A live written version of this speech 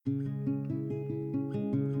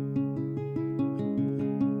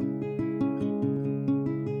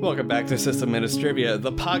Welcome back to System Ministrivia,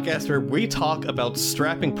 the podcast where we talk about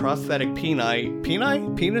strapping prosthetic peni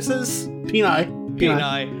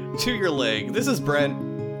to your leg. This is Brent.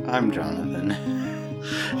 I'm Jonathan.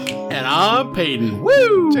 And I'm Peyton.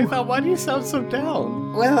 Woo! Jathan, why do you sound so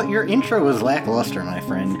down? Well, your intro was lackluster, my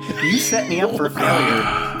friend. You set me up for failure.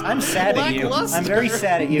 I'm sad at you. I'm very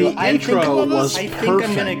sad at you. The intro was I think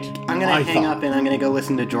perfect. I'm gonna hang up and I'm gonna go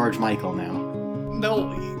listen to George Michael now.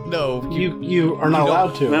 No, you are not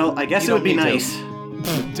allowed to. Well, I guess it would be nice.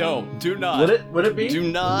 Do not. Would it be?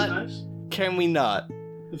 Do not. Nice? Can we not?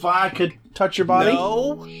 If I could touch your body?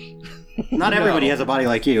 No. Not everybody has a body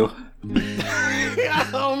like you.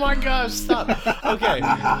 Oh my gosh, stop. Okay.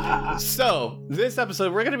 So, this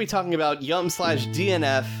episode, we're going to be talking about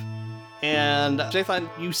Yum/DNF. And, Jathan,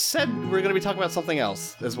 you said we're going to be talking about something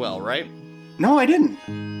else as well, right? No, I didn't.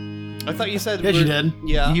 I thought you said... Yes, you did.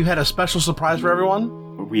 Yeah. You had a special surprise for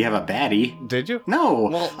everyone? We have a baddie. Did you? No,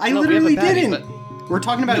 Well, I no, we literally have a baddie, didn't. We're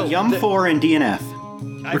talking about Yum4 and DNF.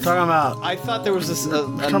 We're talking about... I thought there was a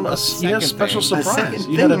a special thing. surprise.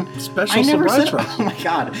 second You had a thing. special I never surprise said. for us. Oh my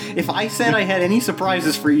god! If I said I had any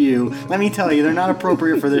surprises for you, let me tell you, they're not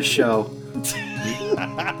appropriate for this show.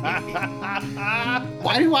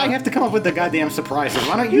 Why do I have to come up with the goddamn surprises?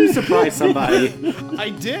 Why don't you surprise somebody? I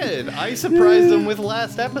did. I surprised them with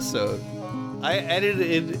last episode. I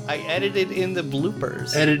edited in the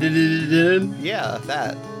bloopers. Edited it in. Yeah,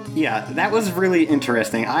 that. Yeah, that was really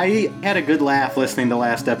interesting. I had a good laugh listening to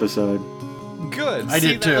last episode. Good. I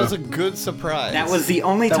did too. That was a good surprise. That was the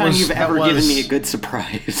only time you've ever given me a good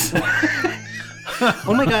surprise.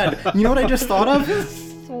 Oh my god, you know what I just thought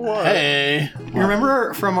of? What? Hey. You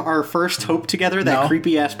remember from our first Hope together, that No.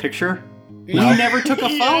 creepy-ass picture? No. We never took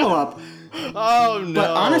a follow-up. Oh no! But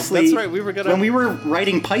honestly, that's right. We were gonna. when we were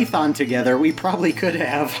writing Python together, we probably could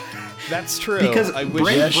have. That's true. Because I wish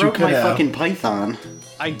Brent Yes, you broke could my have. fucking Python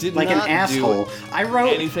I did like an not asshole. do I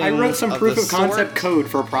wrote anything some of proof the of concept sort. code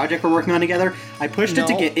for a project we're working on together. I pushed it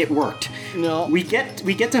to No. get it worked. No. We get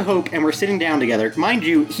to Hope and we're sitting down together. Mind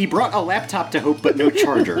you, he brought a laptop to Hope but no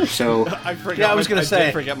charger. So I forgot. Yeah, I was gonna say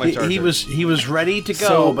did forget my charger. he was ready to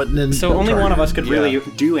go, but then so no only charger. one of us could really Yeah.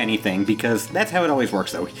 do anything because that's how it always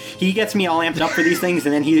works. Though he gets me all amped up for these things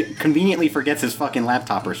and then he conveniently forgets his fucking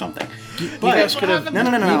laptop or something. But guys could have-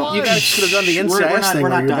 no. You guys could have done the NCIS thing We're where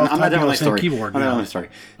not you're done. both I'm not typing done on with the my same story. keyboard. I'm not Yeah. done with my story.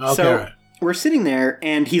 Okay, So right. we're sitting there,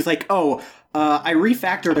 and he's like, "Oh, I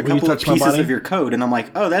refactored a Will you couple of touch my pieces body? of your code," and I'm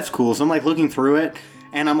like, "Oh, that's cool." So I'm like looking through it,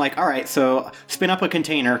 and I'm like, "All right, so spin up a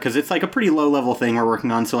container because it's like a pretty low level thing we're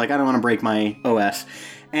working on. So like, I don't want to break my OS."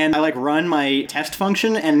 And I like run my test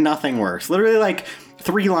function, and nothing works. Literally like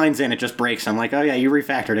 3 lines in, it just breaks. I'm like, "Oh yeah, you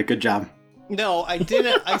refactored it. Good job." No, I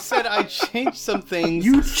didn't. I said I changed some things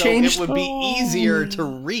You so changed- it would be easier to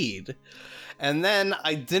read. And then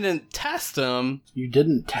I didn't test them You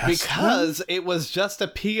didn't test because it was just a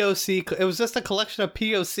POC. It was just a collection of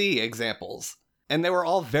POC examples. And they were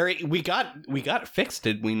all very... We got it fixed,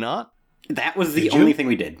 did we not? That was the Did you? only thing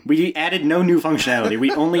we did. We added no new functionality.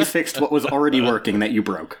 We only fixed what was already working that you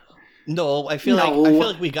broke. No, I feel No.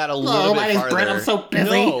 like we got a little bit farther. busy.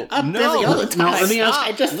 No, I'm no. busy all the time. No, let me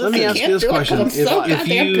ask- let me ask you this question.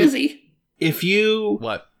 If you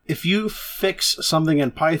What? if you fix something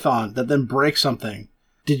in Python that then breaks something,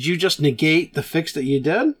 did you just negate the fix that you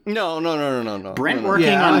did? No. Brent No. working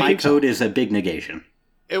Yeah, on I my think so. code is a big negation.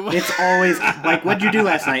 It was, It's always like, what'd you do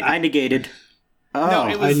last night? I negated. Oh, no,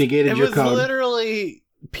 it was, I negated it your was code. literally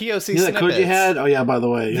POC You know that code you snippets. had? Oh yeah, by the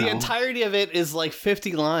way. The entirety of it is like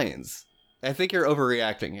 50 lines. I think you're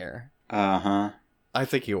overreacting here. uh-huh. I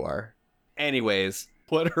think you are. Anyways,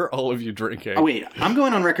 what are all of you drinking? Oh, wait. I'm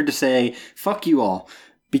going on record to say, fuck you all.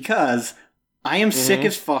 Because I am sick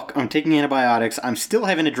as fuck. I'm taking antibiotics. I'm still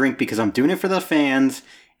having a drink because I'm doing it for the fans.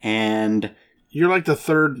 And You're like the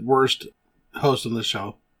third worst host on this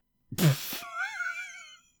show.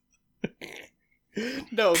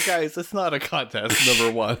 No, guys, it's not a contest,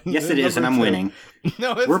 number one. yes, it is, and I'm Number two. winning.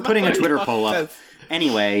 No, it's We're not putting a Twitter poll up. contest.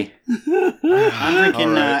 Anyway, I'm drinking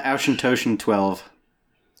Alright. Auschentoshen 12.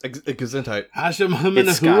 Gesundheit.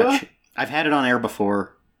 It's scotch. I've had it on air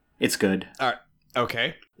before. It's good. Alright,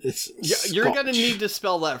 okay. It's You're scotch. gonna need to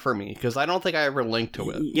spell that for me, because I don't think I ever linked to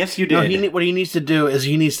it. Yes, you No, did. what he needs to do is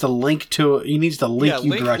he needs to link to it. He needs to link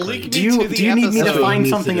you directly. link do you to the need me to episode. find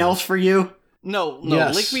Needs to something do. else for you? No,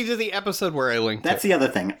 Yes. link me to the episode where I linked That's it. the other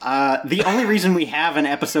thing. The only reason we have an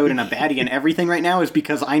episode and a baddie and everything right now is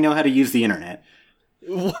because I know how to use the internet.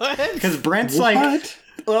 What? Because Brent's like,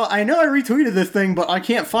 well, I know I retweeted this thing, but I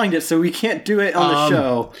can't find it, so we can't do it on the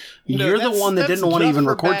show. No, You're the that's- one that that's didn't want to just even for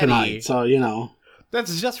record Batty. tonight, so you know.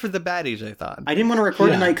 That's just for the baddies, Jathan. I didn't want to record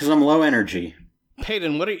Yeah. tonight because I'm low energy.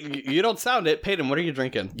 Peyton, what are you don't sound it. Peyton, what are you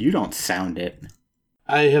drinking? You don't sound it.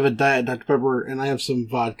 I have a Diet Dr. Pepper, and I have some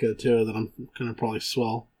vodka, too, that I'm going to probably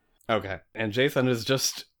swell. Okay. And Jason has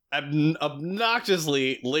just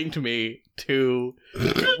obnoxiously linked me to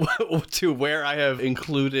to where I have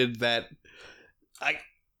included that.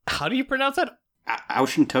 How do you pronounce that?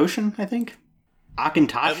 Auschentoshen, I think?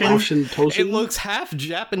 Akintoshen? Ocean Toshi? It looks half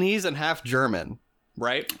Japanese and half German,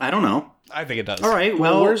 right? I don't know. I think it does. All right,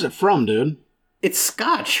 Well, well, where's it from, dude? it's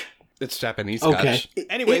Scotch. It's Japanese Okay. Scotch.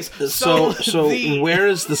 Anyways, So the- where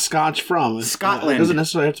is the Scotch from? Scotland. It doesn't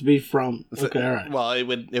necessarily have to be from... Okay, all right. Well, it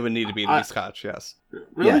would need to be the Scotch, yes.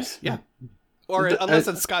 Really? Yes. Yeah. Or Th- unless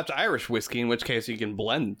it's Scotch Irish whiskey, in which case you can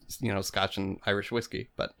blend, Scotch and Irish whiskey.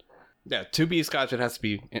 But yeah, to be Scotch, it has to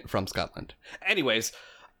be from Scotland. Anyways,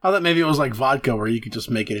 I thought maybe it was like vodka where you could just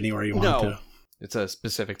make it anywhere you want no, to. it's a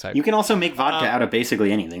specific type. You can also make vodka out of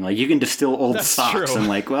basically anything. Like, you can distill old That's socks true.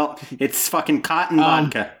 and well, it's fucking cotton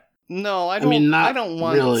vodka. No, I don't. mean, not I don't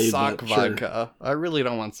want really, sock but sure. vodka. I really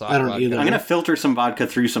don't want sock I don't vodka. either. I'm going to filter some vodka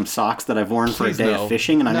through some socks that I've worn for a Please day no. of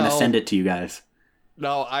fishing, and I'm going No. to send it to you guys.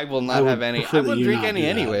 No, I will I not would have any. prefer I that wouldn't you drink not any do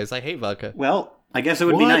that. anyways. I hate vodka. Well, I guess it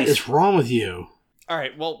would What be nice. is wrong with you? All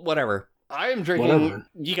right, well, whatever. I am drinking. Whatever.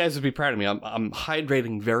 You guys would be proud of me. I'm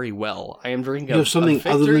hydrating very well. I am drinking. You have something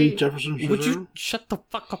other Victory. than Jefferson Would Reserve? you shut the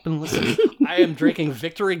fuck up and listen? I am drinking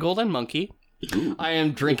Victory Golden Monkey. I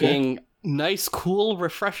am drinking nice, cool,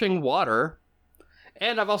 refreshing water.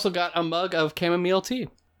 And I've also got a mug of chamomile tea.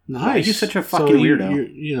 Nice. You're such a fucking weirdo.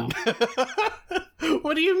 You know,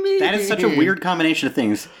 What do you mean? That is such a weird combination of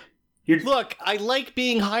things. Look, I like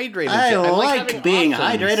being hydrated. I like having like being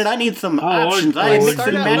options. hydrated. I need some I like- options. I I like mix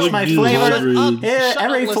and being match my hydrated. flavor. Shut up. Yeah, Shut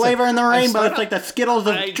every up, listen. flavor in the I rainbow. start It's like the Skittles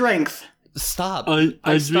of drinks. Stop.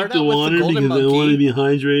 I start drink the out with water golden because I want to monkey. be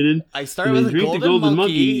hydrated. I start I with mean, the drink the golden, golden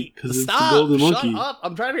monkey. monkey, 'cause it's the Stop! golden Shut monkey. up!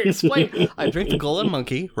 I'm trying to explain. I drink the golden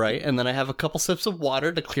monkey, right, and then I have a couple sips of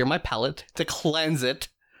water to clear my palate, to cleanse it,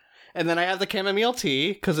 and then I have the chamomile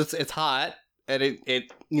tea because it's hot and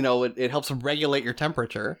it helps regulate your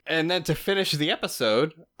temperature. And then to finish the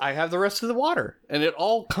episode, I have the rest of the water, and it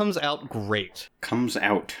all comes out great. Comes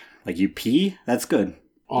out. Like you pee? That's good.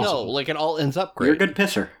 Awesome. No, like it all ends up great. You're a good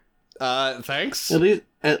pisser. Thanks.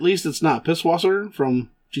 At least it's not Pisswasser from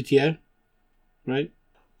GTA, right?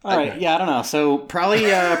 All right. Yeah, I don't know. So probably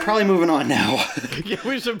moving on now Yeah,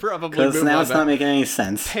 we should probably because move now on it's back. not making any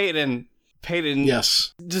sense. Peyton,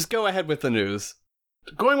 Yes. just go ahead with the news.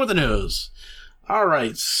 Going with the news. All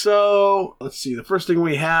right, so let's see. The first thing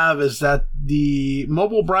we have is that the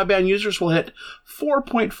mobile broadband users will hit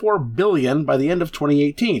 4.4 billion by the end of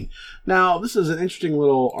 2018. Now, this is an interesting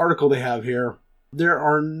little article they have here. There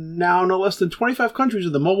are now no less than 25 countries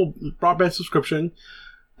with the mobile broadband subscription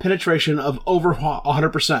penetration of over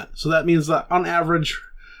 100%. So that means that on average,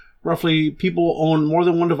 roughly people own more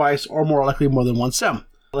than one device or more likely more than one SIM.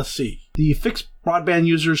 Let's see. The fixed broadband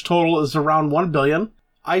users total is around 1 billion.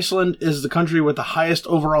 Iceland is the country with the highest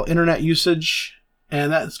overall internet usage,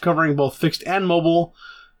 and that's covering both fixed and mobile.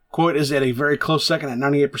 Quote is at a very close second at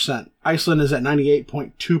 98%. Iceland is at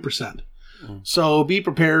 98.2%. So be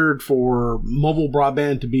prepared for mobile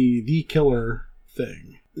broadband to be the killer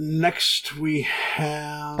thing. Next we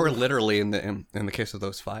have... Or literally in the case of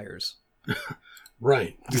those fires.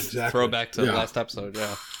 Right, exactly. Throw back to Yeah. last episode,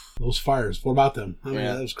 yeah. Those fires. What about them? I mean,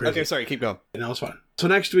 Yeah. that was crazy. Okay, sorry, keep going. No, it's fine. So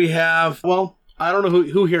next we have, well, I don't know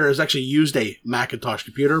who here has actually used a Macintosh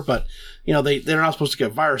computer, but, they're not supposed to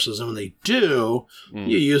get viruses. And when they do,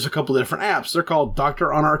 you use a couple of different apps. They're called Dr.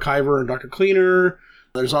 Unarchiver and Dr. Cleaner.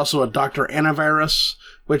 There's also a Dr. Antivirus,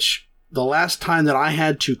 which the last time that I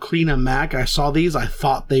had to clean a Mac, I saw these. I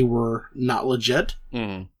thought they were not legit.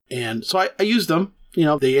 Mm. And so I used them.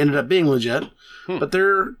 They ended up being legit. But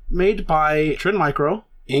they're made by Trend Micro,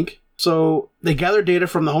 Inc. So they gather data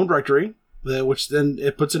from the home directory, which then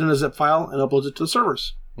it puts it in a zip file and uploads it to the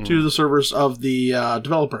servers of the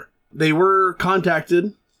developer. They were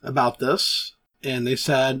contacted about this, and they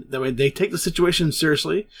said that they take the situation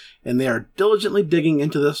seriously, and they are diligently digging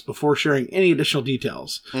into this before sharing any additional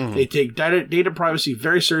details. They take data privacy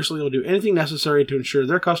very seriously and will do anything necessary to ensure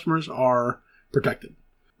their customers are protected.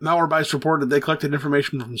 Malwarebytes reported they collected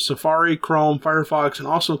information from Safari, Chrome, Firefox, and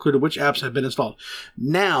also included which apps have been installed.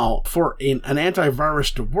 Now, for an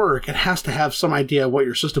antivirus to work, it has to have some idea what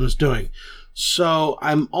your system is doing. So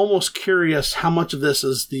I'm almost curious how much of this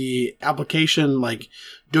is the application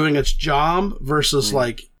doing its job versus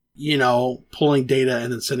pulling data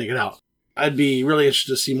and then sending it out. I'd be really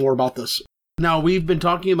interested to see more about this. Now, we've been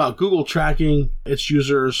talking about Google tracking its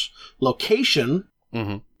users' location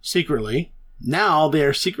secretly. Now they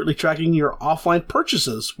are secretly tracking your offline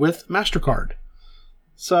purchases with MasterCard.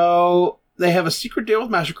 So they have a secret deal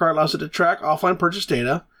with MasterCard, allows it to track offline purchase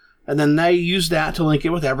data, and then they use that to link it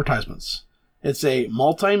with advertisements. It's a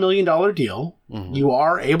multi-million-dollar deal. Mm-hmm. You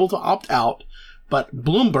are able to opt out, but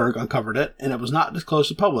Bloomberg uncovered it, and it was not disclosed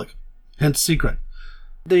to the public, hence secret.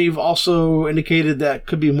 They've also indicated that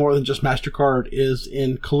could be more than just MasterCard is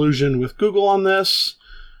in collusion with Google on this.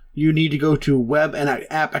 You need to go to Web and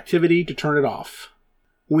App Activity to turn it off.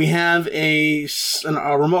 We have a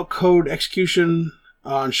remote code execution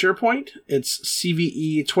on SharePoint. It's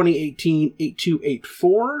CVE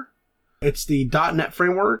 2018-8284. It's the .NET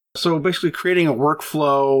framework. So basically creating a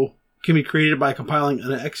workflow can be created by compiling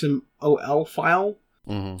an XML file.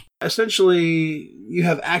 Mm-hmm. Essentially, you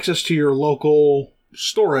have access to your local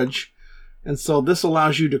storage. And so this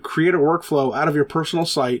allows you to create a workflow out of your personal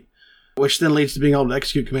site, which then leads to being able to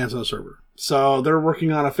execute commands on the server. So they're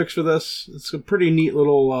working on a fix for this. It's a pretty neat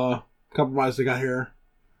little compromise they got here.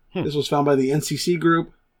 This was found by the NCC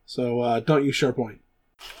group, so don't use SharePoint.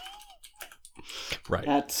 Right.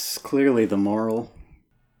 That's clearly the moral.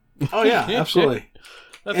 Oh, yeah, absolutely.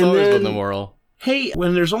 That's always been the moral. Hey,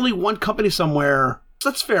 when there's only one company somewhere,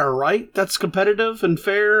 that's fair, right? That's competitive and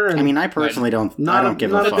fair. And I mean, I personally don't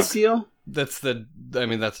give a fuck. Not a big deal. That's the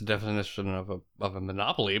definition of a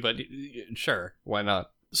monopoly, but sure, why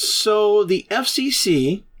not? So the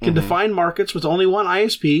FCC can define markets with only one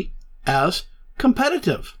ISP as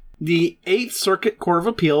competitive. The 8th Circuit Court of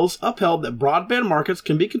Appeals upheld that broadband markets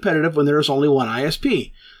can be competitive when there is only one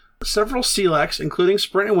ISP. Several CLECs, including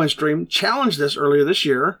Sprint and Windstream, challenged this earlier this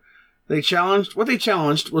year. What they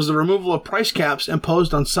challenged was the removal of price caps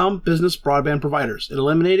imposed on some business broadband providers. It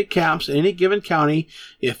eliminated caps in any given county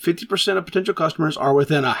if 50% of potential customers are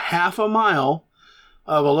within a half a mile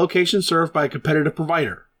of a location served by a competitive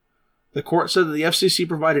provider. The court said that the FCC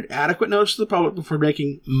provided adequate notice to the public before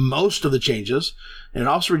making most of the changes, and it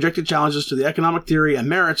also rejected challenges to the economic theory and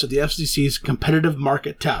merits of the FCC's competitive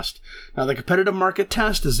market test. Now, the competitive market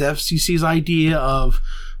test is the FCC's idea of,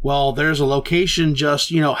 well, there's a location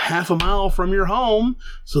just, half a mile from your home,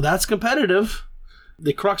 so that's competitive.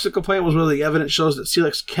 The crux of the complaint was whether the evidence shows that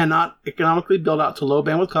CLECs cannot economically build out to low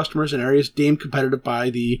bandwidth customers in areas deemed competitive by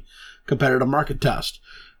the competitive market test.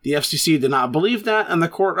 The FCC did not believe that, and the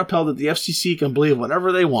court upheld that the FCC can believe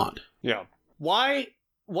whatever they want. Yeah. Why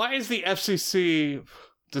is the FCC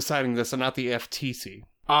deciding this and not the FTC?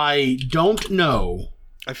 I don't know.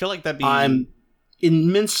 I feel like I'm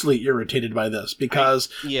immensely irritated by this, because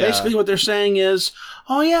basically what they're saying is,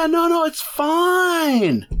 oh yeah, no, it's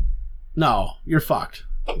fine. No, you're fucked.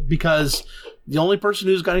 Because the only person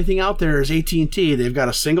who's got anything out there is AT&T. They've got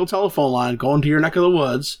a single telephone line going to your neck of the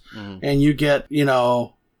woods, and you get,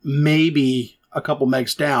 maybe a couple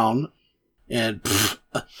megs down and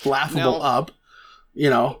laughable up,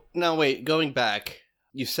 Now, wait, going back,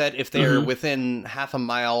 you said if they're within half a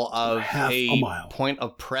mile of point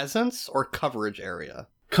of presence or coverage area?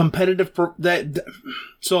 Competitive,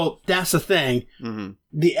 so that's the thing. Mm-hmm.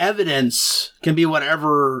 The evidence can be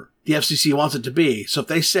whatever the FCC wants it to be. So if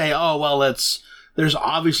they say, oh, well, there's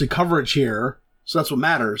obviously coverage here, so that's what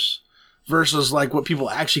matters, versus like what people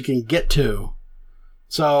actually can get to.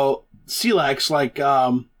 So CLECs like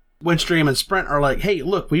Windstream and Sprint are like, hey,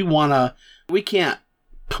 look, we can't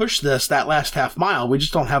push that last half mile. We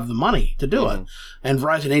just don't have the money to do it. And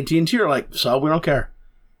Verizon and AT&T are like, so we don't care.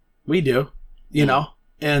 We do,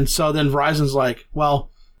 And so then Verizon's like,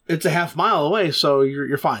 well, it's a half mile away, so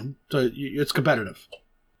you're fine. So it's competitive.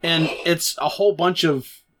 And it's a whole bunch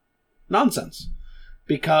of nonsense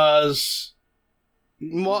because...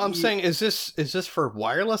 Well, I'm saying, is this for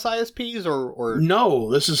wireless ISPs or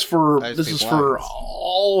no? This is for ISP for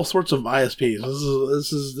all sorts of ISPs.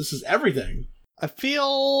 This is everything. I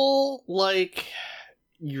feel like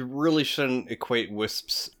you really shouldn't equate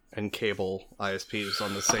WISPs and cable ISPs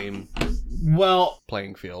on the same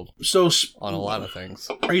playing field. So on a lot of things.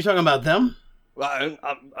 Are you talking about them?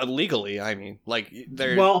 Legally, I mean, like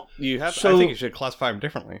they're I think you should classify them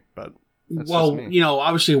differently, but.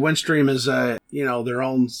 Obviously Windstream is their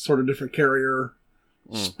own sort of different carrier.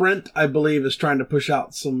 Sprint, I believe, is trying to push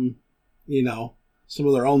out some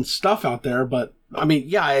of their own stuff out there. But I mean,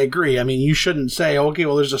 yeah, I agree. I mean, you shouldn't say, okay,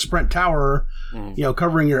 well, there's a Sprint tower,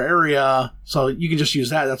 covering your area, so you can just use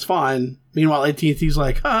that. That's fine. Meanwhile, AT&T's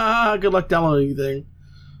like, good luck downloading anything.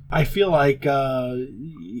 I feel like,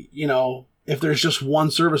 if there's just one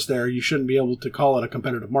service there, you shouldn't be able to call it a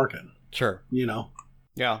competitive market. Sure.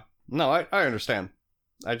 Yeah. No, I understand.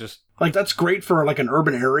 I just... Like, that's great for, like, an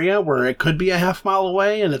urban area where it could be a half mile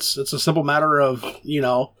away, and it's a simple matter of,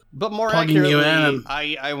 But more plugging you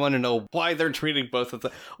accurately, in. I want to know why they're treating both of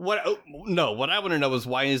the... What I want to know is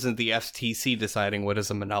why isn't the FTC deciding what is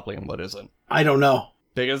a monopoly and what isn't? I don't know.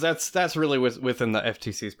 Because that's really within the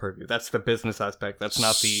FTC's purview. That's the business aspect. That's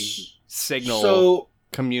not the signal So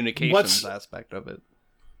communications aspect of it.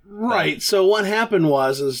 right. So what happened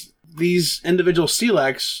is these individual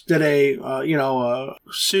CLECs did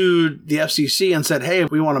sued the FCC and said, hey,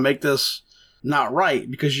 we want to make this not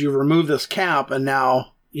right because you removed this cap and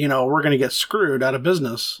now, we're going to get screwed out of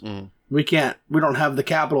business. We don't have the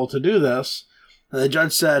capital to do this. And the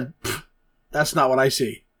judge said, that's not what I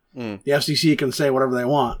see. The FCC can say whatever they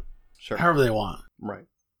want, however they want. Right.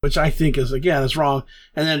 Which I think is wrong.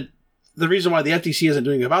 And then the reason why the FTC isn't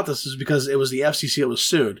doing about this is because it was the FCC that was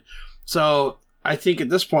sued. So I think at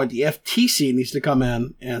this point, the FTC needs to come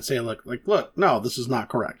in and say, look, no, this is not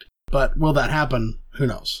correct. But will that happen? Who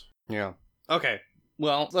knows? Yeah. Okay.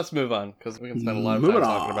 Well, let's move on because we can spend a lot of time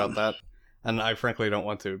talking about that. And I frankly don't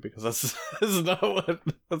want to because that's not what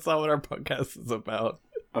our podcast is about.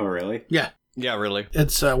 Oh, really? Yeah. Yeah, really.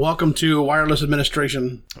 It's welcome to Wireless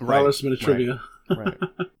Administration. Right. Wireless Administrivia. Right.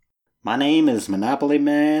 My name is Monopoly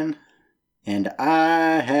Man, and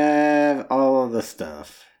I have all of the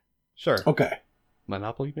stuff. Sure. Okay.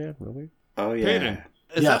 Monopoly Man, really? Oh, yeah. Peyton,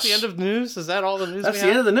 is that the end of news? Is that all the news That's we the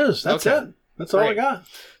have? end of the news. That's Okay. it. That's all I Great. got.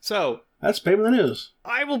 So, That's Payment the News.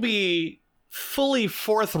 I will be fully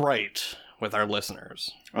forthright with our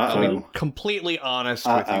listeners. Uh-oh. I'll be completely honest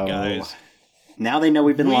with you guys. Now they know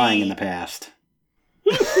we've been lying in the past.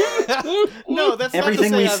 No, that's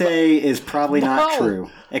Everything not to we say say is probably not true.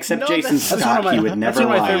 Except No, Jason that's one Scott, of he would That's never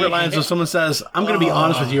one of my lie. favorite lines when someone says, I'm going to be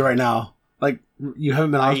honest with you right now. Like, you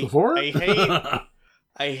haven't been honest before?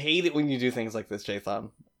 I hate it when you do things like this,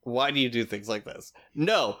 Jathan. Why do you do things like this?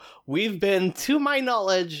 No, we've been, to my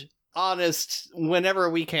knowledge, honest whenever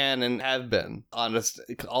we can and have been honest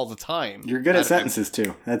all the time. You're good at sentences,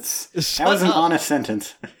 too. That Shut was an up. honest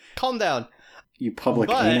sentence. Calm down. You public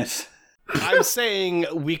But- anus. I'm saying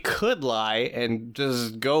we could lie and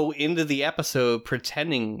just go into the episode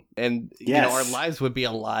pretending and Yes. our lives would be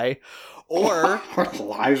a lie. Or Our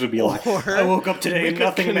lives would be like, or I woke up today we and could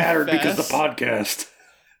nothing mattered because the confess. podcast.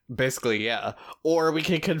 basically, yeah. Or we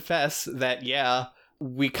can confess that, yeah,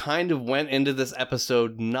 we kind of went into this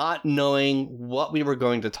episode not knowing what we were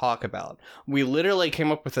going to talk about. We literally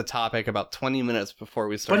came up with a topic about 20 minutes before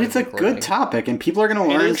we started But it's a recording. good topic, and people are going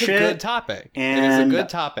to It learn is shit. a good topic. It is a and good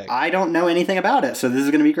topic. I don't know anything about it, so this is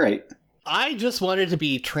going to be great. I just wanted to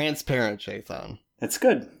be transparent, Jathan. That's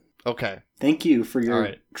good. Okay. Thank you for your All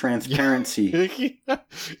right. transparency.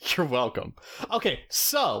 You're welcome. Okay,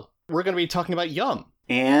 so we're going to be talking about Yum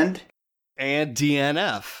And and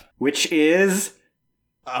DNF. which is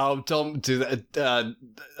Oh, don't do that.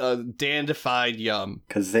 Dandified Yum.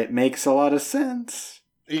 because it makes a lot of sense.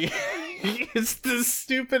 It's the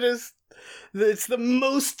stupidest. It's the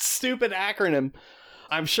most stupid acronym.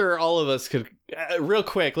 I'm sure all of us could. Real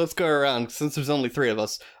quick, let's go around since there's only three of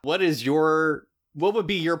us. What would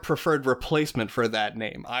be your preferred replacement for that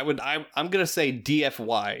name? I'm gonna say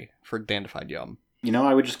DFY for Dandified Yum. You know,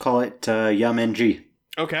 I would just call it Yum NG.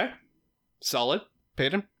 Okay. Solid.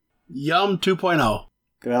 Peyton? Yum 2.0.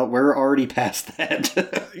 Well, we're already past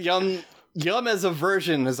that. Yum as a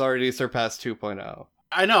version has already surpassed 2.0.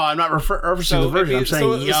 I know, I'm not referencing the version. I'm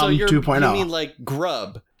saying Yum You 2.0. mean like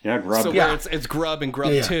Grub. Yeah, Grub. So Yeah. where it's Grub and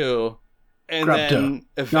Grub Yeah. 2. And Grub then 2.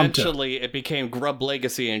 eventually it became Grub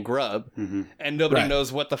Legacy and Grub. Mhm. And nobody Right.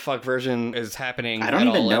 knows what the fuck version is happening. I don't at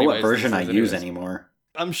even all know what anyways, version I these use days. anymore.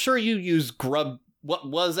 I'm sure you use Grub, what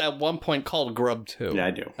was at one point called Grub 2. Yeah,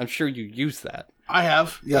 I do. I'm sure you use that. I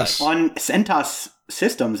have, yes. On CentOS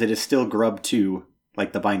systems, it is still Grub 2,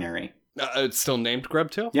 like the binary. It's still named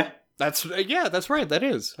Grub 2? Yeah. That's right. That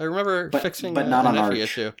is. I remember But- fixing but not an on Effie Arch.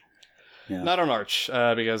 issue. Yeah. Not on Arch,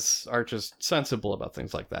 because Arch is sensible about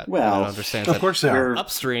things like that. Well, it understands Of that course they are. We're-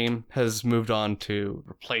 Upstream has moved on to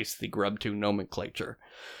replace the Grub 2 nomenclature.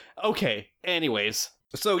 Okay, anyways.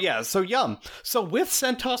 So Yum. So with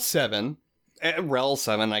CentOS 7, Rel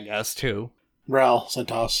 7, I guess, too. Rel,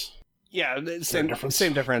 CentOS. Yeah, difference.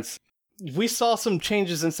 same difference. We saw some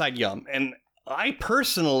changes inside Yum, and I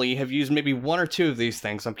personally have used maybe one or two of these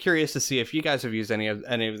things. I'm curious to see if you guys have used any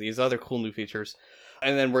of these other cool new features.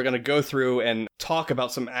 And then we're going to go through and talk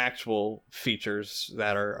about some actual features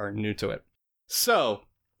that are new to it. So,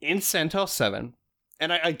 in CentOS 7,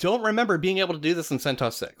 and I don't remember being able to do this in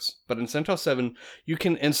CentOS 6, but in CentOS 7, you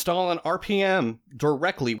can install an RPM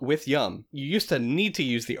directly with Yum. You used to need to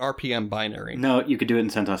use the RPM binary. No, you could do it in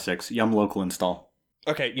CentOS 6. Yum local install.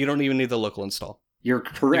 Okay, you don't even need the local install. You're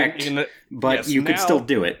correct, but yes, you could now- still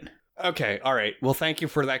do it. Okay, all right. Well, thank you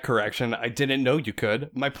for that correction. I didn't know you could.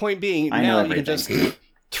 My point being, I know now you can just everything.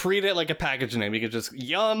 treat it like a package name. You can just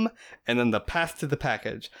yum and then the path to the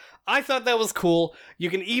package. I thought that was cool. You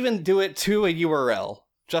can even do it to a URL,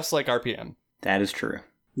 just like RPM. That is true.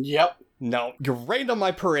 Yep. No, you're right on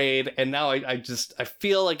my parade, and now I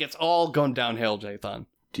feel like it's all going downhill, Jathan.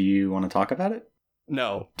 Do you want to talk about it?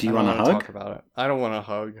 No. Do you want want to a hug? talk about it? I don't want to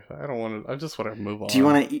hug. I don't want to. I just want to move on. Do you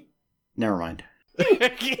want to eat? Never mind. do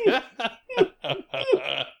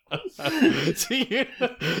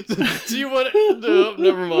you want to... No,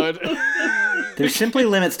 never mind. There's simply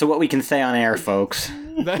limits to what we can say on air, folks.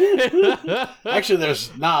 Actually,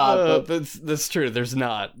 there's not. But That's true. There's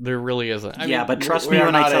not. There really isn't. I mean, But trust we me are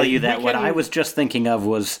when I not tell a- you that we what can- I was just thinking of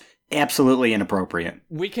was absolutely inappropriate.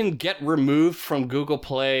 we can get removed from Google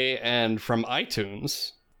Play and from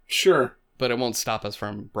iTunes, sure. but it won't stop us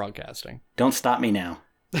from broadcasting. Don't stop me now.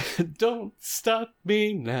 Don't stop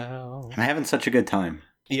me now. I'm having such a good time.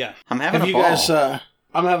 Yeah. I'm having Have a you ball. guys?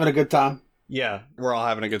 I'm having a good time. Yeah. We're all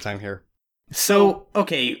having a good time here. So,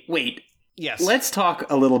 okay, wait. Yes. Let's talk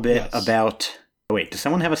a little bit Yes. about... Wait, does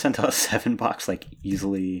someone have a CentOS 7 box, like,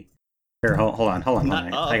 easily... Here, hold on.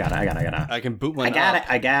 Not up. I got it. I can boot one I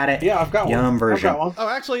got it. Yeah, I've got one. Yum version. I've got one. Oh,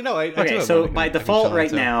 actually, no. I do Okay, have so one. by I can default show right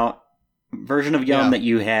too. now, version of Yum Yeah. that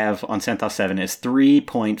you have on CentOS 7 is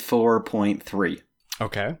 3.4.3.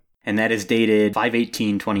 Okay. And that is dated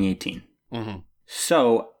 5/18/2018. Mm-hmm.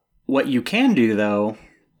 So, what you can do, though,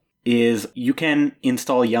 is you can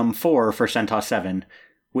install Yum 4 for CentOS 7,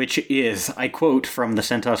 which is, I quote from the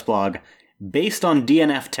CentOS blog, based on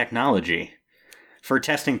DNF technology for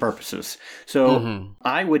testing purposes. So, Mhm.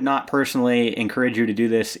 I would not personally encourage you to do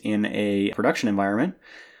this in a production environment,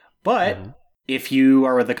 but Mhm. if you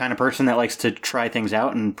are the kind of person that likes to try things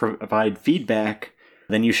out and provide feedback,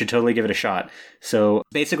 then you should totally give it a shot. So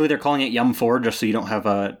basically they're calling it Yum 4 just so you don't have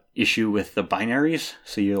a issue with the binaries.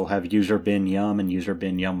 So you'll have user bin Yum and user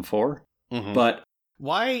bin Yum 4. Mhm. But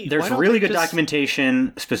Why? there's why don't really they good just-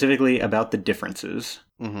 documentation specifically about the differences.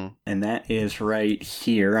 Mhm. And that is right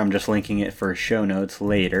here. I'm just linking it for show notes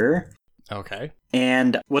later. Okay.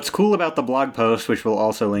 And what's cool about the blog post, which we'll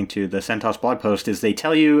also link to the CentOS blog post, is they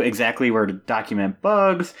tell you exactly where to document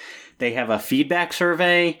bugs. They have a feedback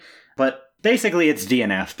survey, but basically it's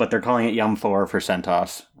DNF, but they're calling it Yum 4 for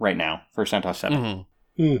CentOS right now, for CentOS 7. Mhm.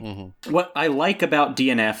 Hmm. Mhm. What I like about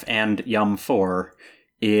DNF and Yum 4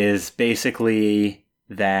 is basically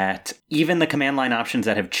that even the command line options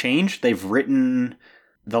that have changed, they've written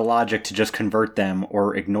the logic to just convert them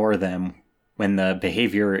or ignore them when the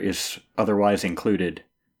behavior is otherwise included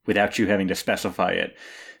without you having to specify it.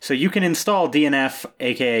 So you can install DNF,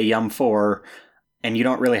 aka Yum 4, and you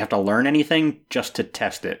don't really have to learn anything just to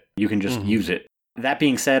test it. You can just Mhm. use it. That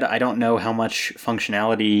being said, I don't know how much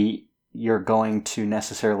functionality you're going to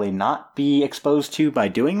necessarily not be exposed to by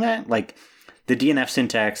doing that. Like, the DNF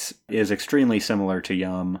syntax is extremely similar to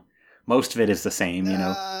Yum. Most of it is the same, you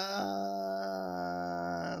know.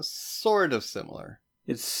 Sort of similar.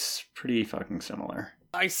 It's pretty fucking similar.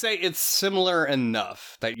 I say it's similar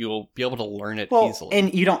enough that you'll be able to learn it Well, easily.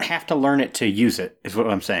 and you don't have to learn it to use it, is what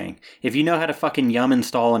I'm saying. If you know how to fucking Yum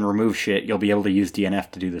install and remove shit, you'll be able to use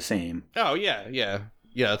DNF to do the same. Oh, yeah. Yeah,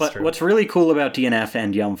 that's But true. what's really cool about DNF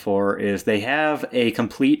and Yum 4 is they have a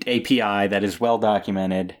complete API that is well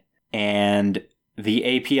documented, and the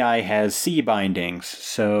API has C bindings.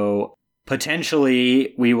 So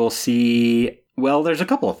potentially we will see, well, there's a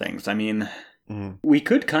couple of things. I mean, Mhm. we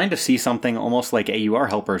could kind of see something almost like AUR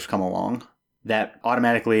helpers come along that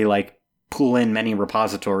automatically like pull in many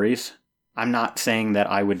repositories. I'm not saying that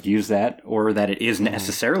I would use that or that it is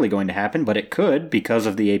necessarily going to happen, but it could because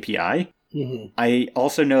of the API. Mhm. I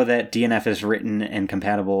also know that DNF is written and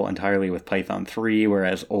compatible entirely with Python 3,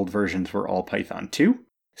 whereas old versions were all Python 2.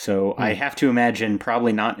 So I have to imagine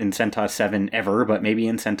probably not in CentOS 7 ever, but maybe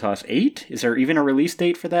in CentOS 8? Is there even a release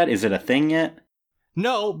date for that? Is it a thing yet?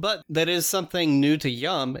 No, but that is something new to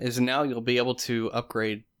Yum, is now you'll be able to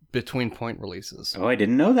upgrade between point releases. Oh, I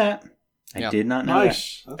didn't know that. I Yeah. did not know that.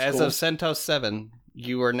 Nice. That's As cool. of CentOS 7,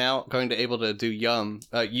 you are now going to able to do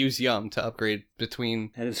use Yum to upgrade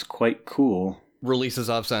between That is quite cool. releases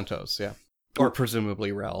of CentOS, yeah. Or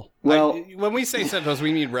presumably RHEL. Well- when we say CentOS,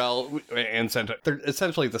 we mean RHEL and CentOS. They're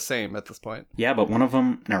essentially the same at this point. Yeah, but one of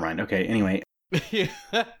them... Never mind. Okay, anyway. Yeah,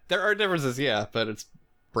 there are differences, yeah, but it's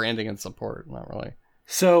branding and support, not really.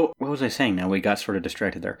 So, what was I saying now? We got sort of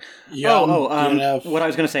distracted there. Yum, DNF. What I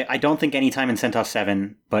was going to say, I don't think anytime in CentOS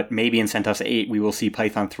 7, but maybe in CentOS 8, we will see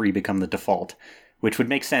Python 3 become the default, which would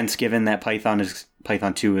make sense given that Python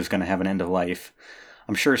 2 is going to have an end of life.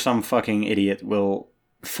 I'm sure some fucking idiot will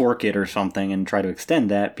fork it or something and try to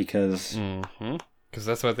extend that because Mm-hmm. Because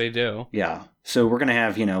that's what they do. Yeah. So we're going to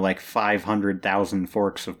have, like 500,000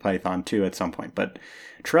 forks of Python 2 at some point. But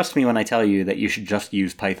trust me when I tell you that you should just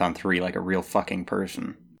use Python 3 like a real fucking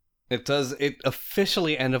person. It does. It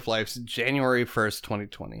officially end of life January 1st,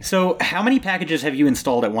 2020. So how many packages have you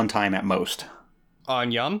installed at one time at most? On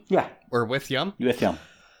Yum? Yeah. Or with Yum? With Yum.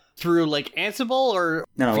 Through like Ansible or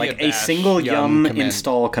No, via like a bash single Yum command?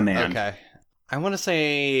 install command. Okay. I want to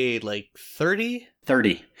say like 30?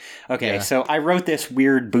 30. Okay, Yeah. so I wrote this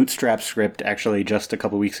weird bootstrap script actually just a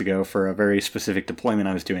couple weeks ago for a very specific deployment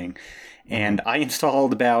I was doing. And I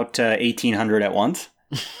installed about 1,800 at once.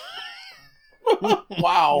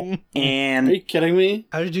 Wow. Are And you kidding me?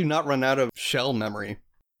 How did you not run out of shell memory?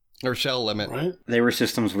 Or shell limit? Right? they were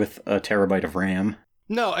systems with a terabyte of RAM.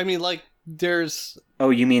 No, I mean like there's... Oh,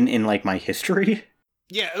 you mean in like my history?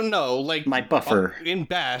 Yeah, no, like... My buffer. In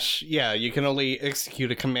Bash, yeah, you can only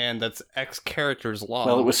execute a command that's X characters long.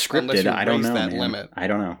 Well, it was unless scripted. you I don't raise know, that man. limit. I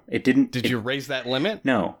don't know. It didn't... Did you raise that limit?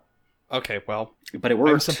 No. Okay, well... But it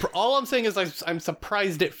worked. all I'm saying is I'm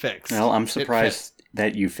surprised it fixed. Well, I'm It surprised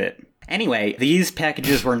that you fit. Anyway, these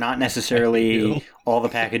packages were not necessarily all the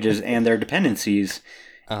packages and their dependencies.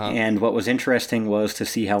 Uh-huh. And what was interesting was to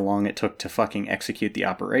see how long it took to fucking execute the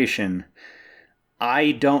operation.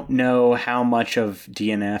 I don't know how much of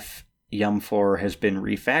DNF Yum4 has been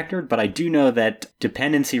refactored, but I do know that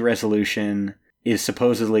dependency resolution is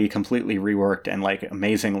supposedly completely reworked and like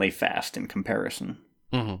amazingly fast in comparison.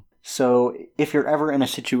 Mm-hmm. So if you're ever in a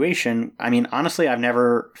situation, I mean, honestly, I've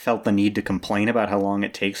never felt the need to complain about how long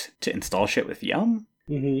it takes to install shit with Yum.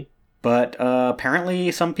 Mm-hmm. But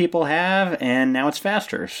apparently some people have, and now it's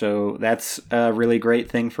faster. So that's a really great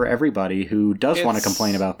thing for everybody who does want to It's-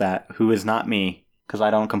 complain about that, who is not me, because I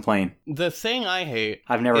don't complain. The thing I hate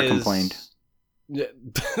I've never is- complained.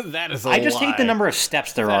 that is a I just lie. hate the number of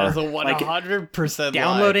steps there That are. is a Like 100%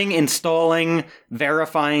 downloading, installing,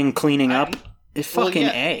 verifying, cleaning up. It's well, fucking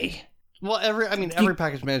yeah. A. Well, every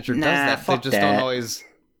package manager does Nah, that. They fuck just that. don't always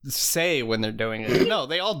say when they're doing it. No,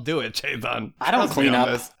 they all do it, Jathan. I don't Trust me clean on up.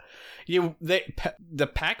 this. The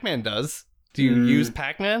Pac-Man does. Do you use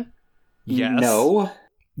Pac-Man? Yes. No.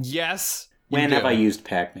 Yes. you When do. have I used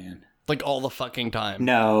Pac-Man? Like all the fucking time.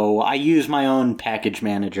 No, I use my own package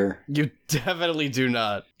manager. You definitely do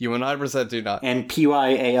not. You 100% do not. And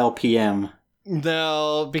PYALPM.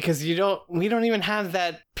 No, because we don't even have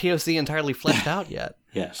that POC entirely fleshed out yet.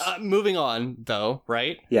 Yes. Moving on, though,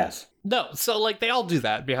 right? Yes. No, so like they all do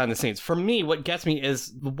that behind the scenes. For me, what gets me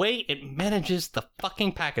is the way it manages the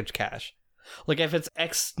fucking package cache. Like if it's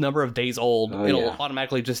X number of days old, Oh, it'll yeah.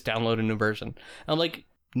 automatically just download a new version. I'm like,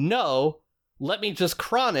 no, let me just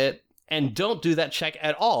cron it and don't do that check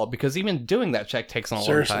at all, because even doing that check takes a long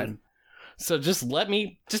Seriously. time. So just let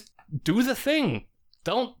me just do the thing.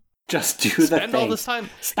 Don't Just do the spend all thing. this time.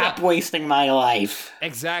 Stop wasting my life.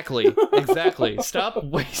 Exactly. Stop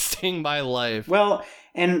wasting my life. Well,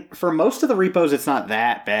 and for most of the repos, it's not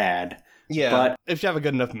that bad. Yeah, but- if you have a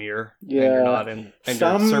good enough mirror, Yeah. and you're not in, and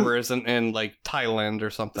Some- your server isn't in like Thailand or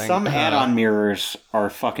something. Some add-on mirrors are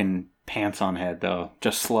fucking pants on head, though.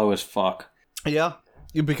 Just slow as fuck. Yeah,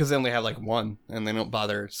 because they only have like one, and they don't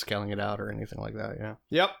bother scaling it out or anything like that. Yeah.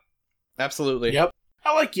 Yep. Absolutely. Yep.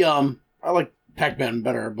 I like Yum. I like Pac-Man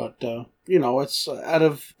better, but, it's out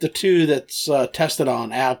of the two that's tested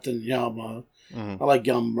on Apt and Yum, Mhm. I like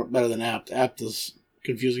Yum better than Apt. Apt is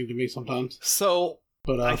confusing to me sometimes. So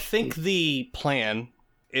But I think the plan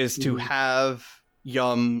is to Mhm. have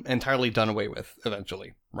Yum entirely done away with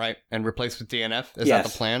eventually, right? And replaced with DNF. Is that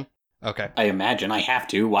Yes. the plan? Okay. I imagine. I have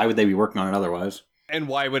to. Why would they be working on it otherwise? And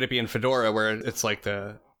why would it be in Fedora, where it's like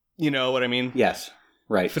you know what I mean? Yes.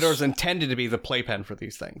 Right. Fedora's intended to be the playpen for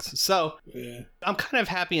these things. So yeah. I'm kind of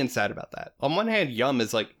happy and sad about that. On one hand, Yum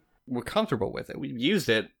is like, we're comfortable with it. We've used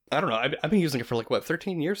it. I don't know. I've been using it for like,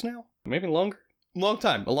 13 years now? Maybe longer? A long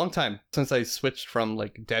time. Since I switched from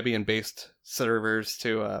like Debian-based servers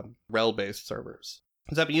to RHEL-based servers.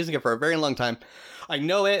 So I've been using it for a very long time. I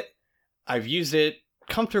know it. I've used it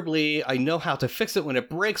comfortably. I know how to fix it when it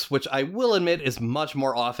breaks, which I will admit is much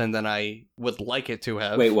more often than I would like it to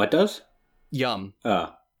have. Wait, what does? Yum.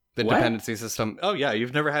 Oh. The What? dependency system. Oh yeah,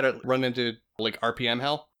 you've never had it run into like RPM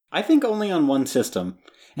hell? I think only on one system.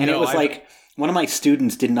 And No, it was I've- like one of my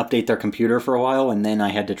students didn't update their computer for a while, and then I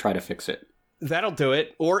had to try to fix it. That'll do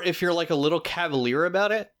it. Or if you're like a little cavalier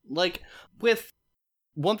about it, like with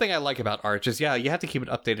one thing I like about Arch is, yeah, you have to keep it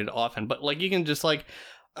updated often, but like you can just like,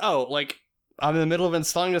 oh, like I'm in the middle of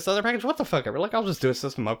installing this other package. What the fuck ever? Like I'll just do a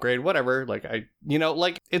system upgrade, whatever. Like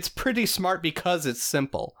like it's pretty smart because it's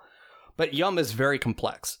simple. But Yum is very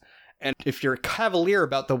complex. And if you're cavalier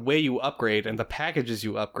about the way you upgrade and the packages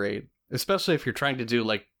you upgrade, especially if you're trying to do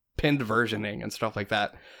like pinned versioning and stuff like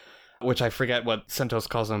that, which I forget what CentOS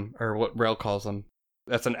calls them or what Rail calls them.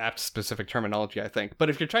 That's an apt-specific terminology, I think. But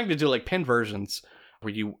if you're trying to do like pinned versions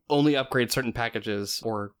where you only upgrade certain packages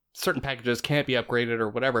or certain packages can't be upgraded or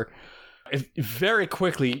whatever, very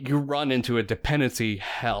quickly you run into a dependency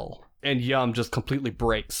hell and Yum just completely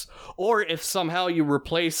breaks. Or if somehow you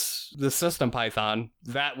replace the system Python,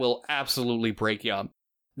 that will absolutely break Yum.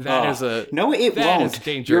 That is a... No, it won't. Is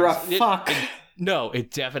dangerous. You're a fuck. No, it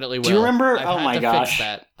definitely will. Do you remember? I've oh had my to gosh. Fix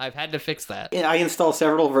that. I've had to fix that. I installed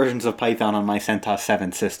several versions of Python on my CentOS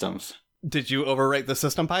 7 systems. Did you overwrite the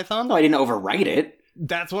system Python? No, I didn't overwrite it.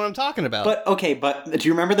 That's what I'm talking about. But do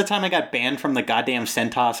you remember the time I got banned from the goddamn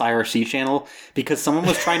CentOS IRC channel because someone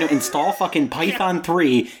was trying to install fucking Python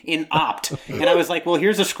 3 in opt? And I was like, well,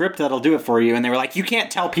 here's a script that'll do it for you. And they were like, you can't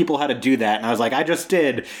tell people how to do that. And I was like, I just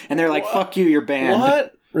did. And they're like, fuck you, you're banned.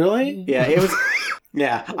 What? Really? Yeah, it was...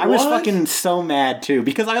 Yeah, I was fucking so mad, too,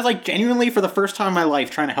 because I was, like, genuinely, for the first time in my life,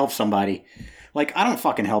 trying to help somebody. Like, I don't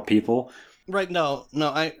fucking help people. Right, no,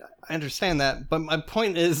 I understand that, but my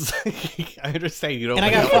point is, I understand you don't. And I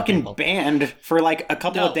got fucking people. banned for, like, a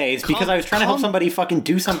couple of days because I was trying to help somebody fucking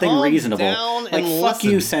do something reasonable. Down like, and fuck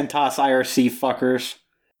you, listen. CentOS IRC fuckers.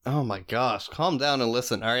 Oh my gosh, calm down and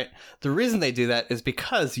listen, alright? The reason they do that is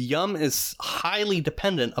because Yum is highly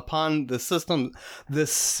dependent upon the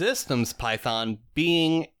system's Python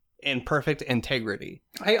being in perfect integrity.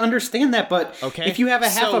 I understand that, but Okay? if you have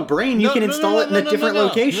half a brain, you can install it in a different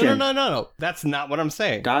location. No. That's not what I'm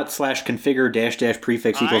saying. /configure --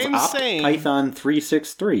 prefix equals I'm opt saying- Python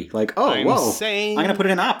 363. Like, oh, I'm whoa. saying I'm going to put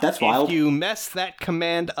it in opt. That's wild. If you mess that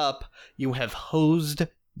command up, you have hosed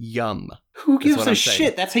Yum. Who gives what a I'm saying.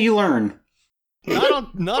 shit? That's how you learn.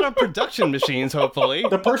 Not on production machines, hopefully.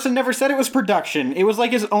 The person never said it was production. It was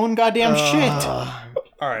like his own goddamn shit.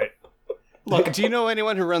 All right. Look, Do you know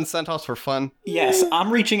anyone who runs CentOS for fun? yes,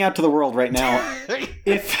 I'm reaching out to the world right now.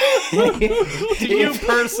 If Do you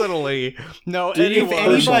personally know if anyone?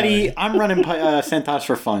 anybody, I'm running CentOS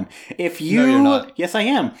for fun. If you, you're not. yes, I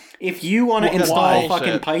am. If you want to install bullshit.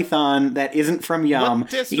 fucking Python that isn't from Yum, What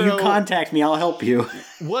distro- you contact me. I'll help you.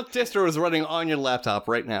 What distro is running on your laptop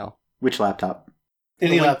right now? Which laptop?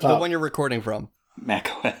 Any The laptop. one you're recording from.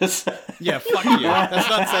 macOS. Yeah, fuck you. That's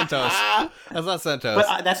not CentOS. That's not CentOS.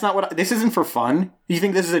 But that's not what. This isn't for fun. You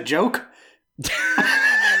think this is a joke?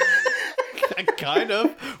 Kind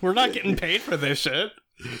of. We're not getting paid for this shit.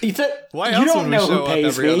 Why you else don't would we know show who up pays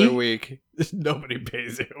every me. other week? Nobody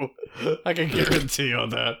pays you. I can guarantee you on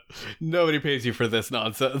that. Nobody pays you for this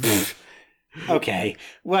nonsense. Okay,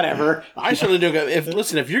 whatever. I certainly do.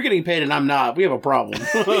 If you're getting paid and I'm not, we have a problem.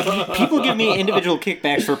 People give me individual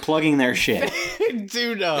kickbacks for plugging their shit.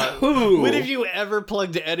 Do not. Who? When have you ever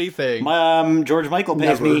plugged anything? George Michael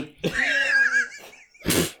pays Never. me.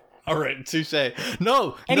 All right, touche.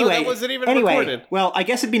 No, Anyway, that wasn't even recorded. Well, I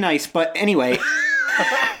guess it'd be nice, but anyway,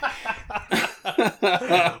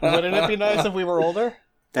 Wouldn't it be nice if we were older?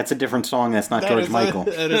 that's a different song. That's not George Michael.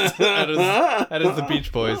 That is the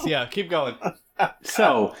Beach Boys. Yeah, keep going.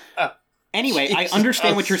 So, anyway, I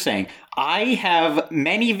understand what you're saying. I have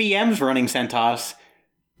many VMs running CentOS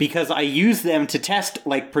because I use them to test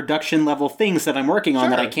like production level things that I'm working on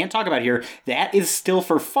that I can't talk about here. That is still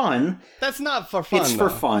for fun. That's not for fun. It's for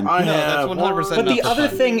fun. I No, that's have 100% one. But not the for other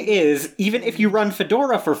fun. thing is, even if you run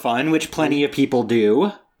Fedora for fun, which plenty of people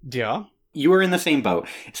do, Yeah. you are in the same boat.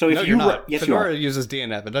 So if No, you you're not. yes, Fedora you are. uses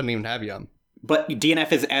DNF. It doesn't even have Yum. But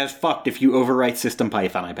DNF is as fucked if you overwrite system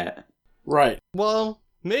Python, I bet. Right. Well,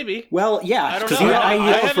 maybe. Well, yeah. I don't 'cause know. you- I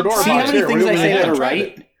haven't Fedora see how box many here. things I We say that haven't are tried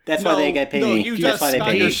right? it. That's why they get paid me. You That's just why they spout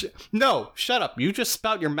pay your me. No, shut up. You just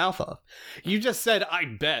spout your mouth off. You just said, I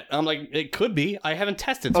bet. I'm like, it could be. I haven't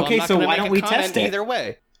tested, so Okay, I'm not so gonna why make don't a we comment test it? either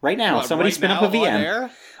way. Right now, What, somebody right spin up now a VM. on air?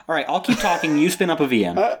 All right, I'll keep talking. You spin up a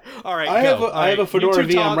VM. All right, I go. have a- All I have right, a Fedora you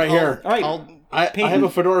two VM talk, right here. All right. I Peyton, have a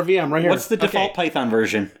Fedora VM right here. What's the default Python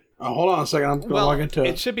version? Hold on a second. I'm going to Well, log into it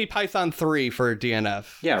it. should be Python 3 for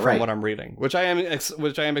DNF. Yeah, from right. what I'm reading, which I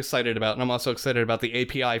am excited about, and I'm also excited about the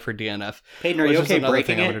API for DNF. Peyton, are which you is okay another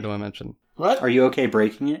breaking thing I it? wanted to mention. What? Are you okay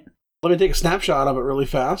breaking it? Let me take a snapshot of it really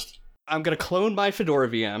fast. I'm gonna clone my Fedora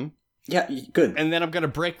VM, Yeah, good. and then I'm gonna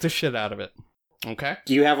break the shit out of it. Okay?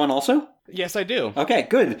 Do you have one also? Yes, I do. Okay,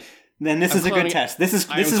 good. Then this I'm is a good cloning- test. This is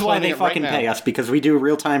I am why cloning they it right fucking now. pay us, because we do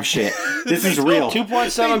real-time shit. This is real.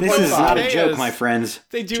 2.7.5. This is not a Pay joke, us. my friends.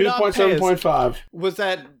 They do not pay us. 2.7.5. Was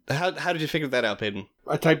that how did you figure that out, Peyton?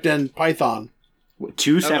 I typed in Python.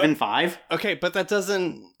 275? Okay, but that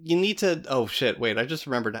doesn't. You need to. Oh shit! Wait, I just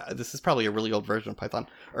remembered. This is probably a really old version of Python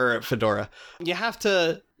or Fedora. You have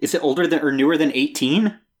to. Is it older than or newer than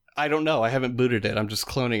 18? I don't know. I haven't booted it. I'm just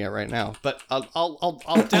cloning it right now. But I'll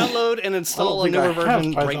download and install a think I newer have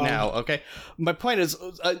version right Python. now. Okay. My point is,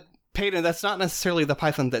 Peyton, that's not necessarily the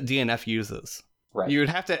Python that DNF uses. Right. You'd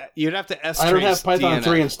have to S-trace I don't have Python DNF.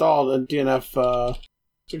 3 installed, and DNF.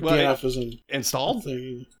 DNF isn't Installed?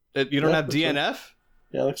 thing. You don't Yeah, have that's right. DNF?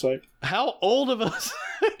 Yeah, looks like. How old of a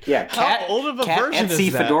Yeah, how old of a version Etsy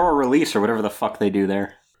is that? Fedora release or whatever the fuck they do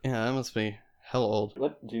there. Yeah, that must be hell old.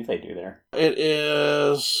 What do they do there? It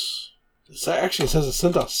is. It says it's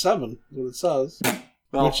CentOS 7. Is what it says,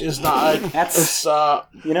 Well, which is not. that's It's you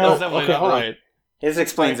That's know, definitely okay, not hold on. right. this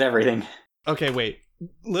explains everything. Okay, wait.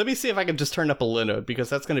 Let me see if I can just turn up a Linode, because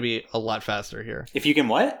that's going to be a lot faster here. If you can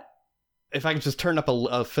what? If I can just turn up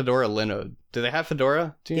a Fedora Linode. Do they have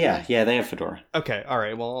Fedora? Do you know? Yeah, they have Fedora. Okay,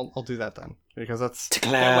 alright, well, I'll do that then. Because that's... The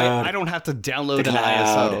That way, cloud. I don't have to download The an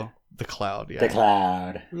cloud. ISO. The cloud, yeah. The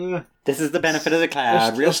cloud. Eh, This is the benefit of the cloud.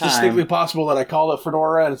 it's, Real it's distinctly time. possible that I called it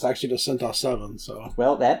Fedora, and it's actually just CentOS 7. So.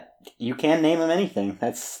 Well, that you can name them anything.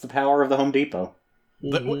 That's the power of the Home Depot.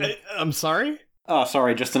 Mhm. I'm sorry? Oh,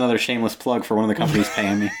 sorry, just another shameless plug for one of the companies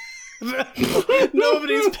paying me.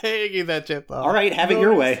 Nobody's paying you that shit, though. All right, have it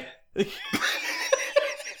your way.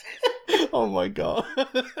 Oh my god.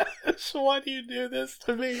 Why do you do this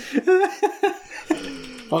to me?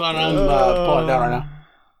 Hold on, I'm pulling it down right now.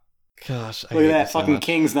 Gosh, I Look hate at that this so fucking much.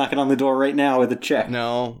 king's knocking on the door right now with a check.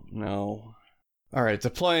 No. All right,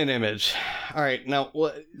 deploy an image. All right, now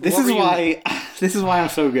what? This what is were you- why. This is why I'm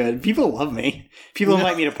so good. People love me. People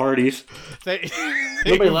invite me to parties. they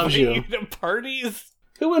Nobody loves invite you. to parties.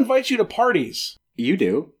 Who invites you to parties? You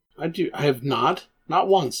do. I do. I have not. Not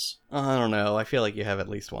once. I don't know. I feel like you have at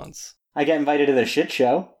least once. I get invited to the shit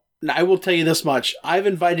show. Now, I will tell you this much. I've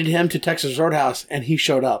invited him to Texas Roadhouse, and he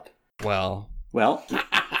showed up. Well, Well,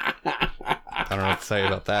 I don't know what to say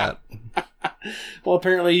about that. Well,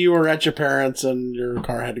 apparently you were at your parents, and your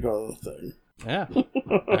car had to go to the thing. Yeah,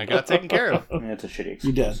 I got taken care of. that's a shitty excuse.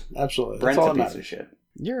 You did. Absolutely. Brent's That's all a that piece of matters. shit.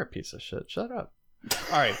 You're a piece of shit. Shut up.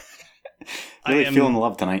 All right. Really I am- feeling the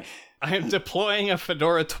love tonight. I am deploying a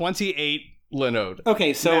Fedora 28 Linode.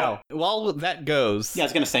 Okay, so Now, while that goes, yeah, I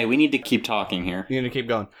was gonna say we need to keep talking here. you need to keep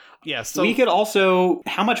going. Yeah, so we could also.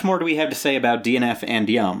 How much more do we have to say about DNF and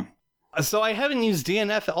Yum? so I haven't used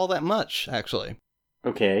DNF all that much, actually.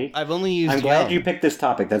 Okay. I've only used I'm glad Yum. you picked this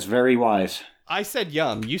topic. That's very wise. I said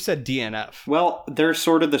Yum. You said DNF. Well, they're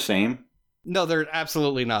sort of the same. No, they're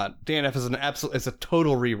absolutely not. DNF is it's a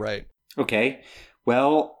total rewrite. Okay.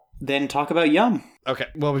 Well, then talk about Yum. Okay,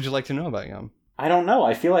 what would you like to know about Yum? I don't know.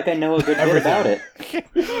 I feel like I know a good bit about it.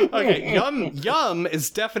 Okay, Yum is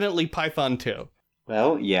definitely Python 2.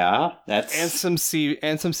 Well, yeah, that's And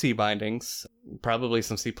some C bindings, probably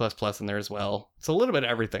some C++ in there as well. It's a little bit of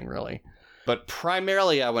everything, really. But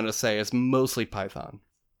primarily, I want to say, is mostly Python.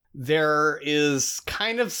 There is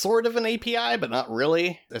kind of sort of an API, but not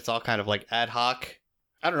really. It's all kind of like ad hoc.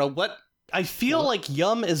 I don't know what. I feel like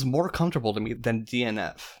Yum is more comfortable to me than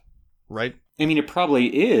DNF, right? I mean, it probably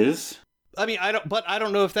is. I mean, I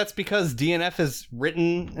don't know if that's because DNF is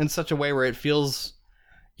written in such a way where it feels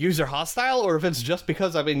user hostile, or if it's just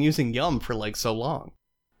because I've been using Yum for like so long.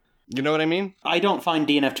 You know what I mean? I don't find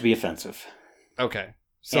DNF to be offensive. Okay.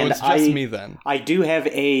 So And it's just I- me then. I do have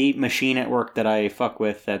a machine at work that I fuck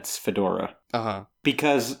with that's Fedora. Uh-huh.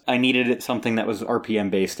 Because I needed something that was RPM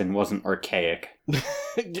based and wasn't archaic.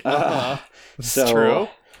 Uh-huh. It's so- true.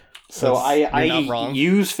 So That's- I you're not wrong.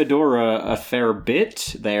 use Fedora a fair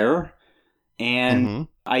bit there, and Mhm.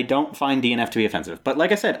 I don't find DNF to be offensive. But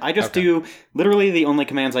like I said, I just Okay. do, literally the only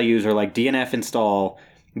commands I use are like DNF install,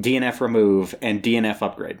 DNF remove, and DNF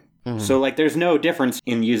upgrade. Mhm. So like there's no difference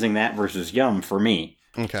in using that versus Yum for me.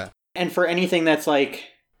 Okay. And for anything that's like,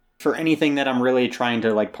 for anything that I'm really trying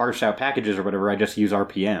to like parse out packages or whatever, I just use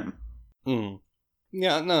RPM. Mm.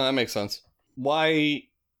 Yeah, no, that makes sense. Why?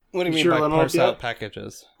 What do you mean Sure, by let me parse look it out up.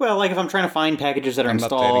 packages? Well, like if I'm trying to find packages that are I'm updating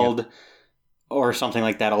installed or something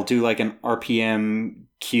like that, I'll do like an RPM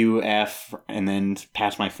QF and then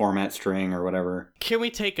pass my format string or whatever. Can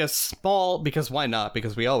we take a small, because why not?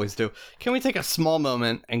 Because we always do. Can we take a small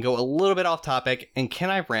moment and go a little bit off topic? And can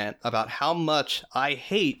I rant about how much I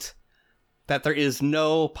hate that there is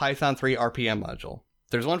no Python 3 RPM module?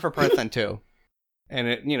 There's one for Python 2. And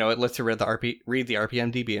it lets you read the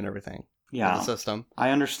RPM DB and everything. Of Yeah, the system.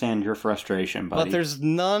 I understand your frustration, buddy. But there's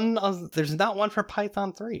not one for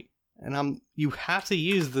Python 3. And you have to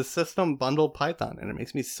use the system bundled Python, and it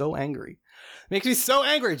makes me so angry. It makes me so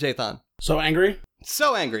angry, Jathan. So angry?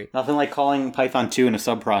 So angry. Nothing like calling Python 2 in a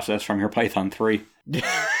subprocess from your Python 3.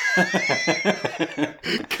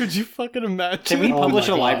 Could you fucking imagine? Can we Oh publish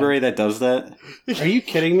my a God. library that does that? Are you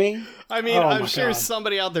kidding me? I mean, Oh I'm my sure God.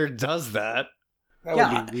 somebody out there does that. That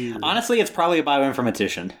Yeah, would be weird. honestly, it's probably a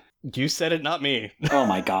bioinformatician. You said it, not me. Oh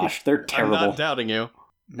my gosh, they're I'm terrible. not doubting you.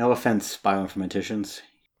 No offense, bioinformaticians.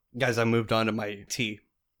 Guys, I moved on to my tea.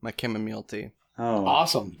 My chamomile tea. Oh,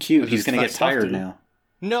 Awesome. cute. Which He's is gonna fun get stuff, tired dude. now.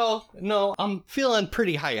 No, I'm feeling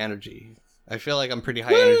pretty high energy. I feel like I'm pretty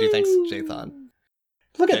high energy thanks to Jathan.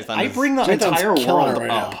 Look at Jathan I is- bring the Jathan's entire killing world it right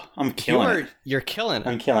up. now. I'm killing it. You're killing it.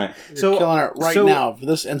 I'm killing it. You're killing it right so now for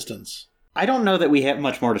this instance. I don't know that we have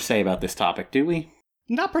much more to say about this topic, do we?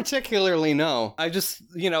 Not particularly, no. I just,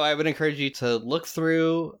 I would encourage you to look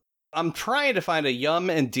through. I'm trying to find a Yum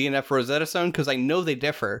and DNF Rosetta Stone because I know they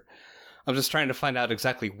differ. I'm just trying to find out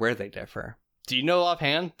exactly where they differ. Do you know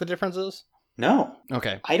offhand the differences? No,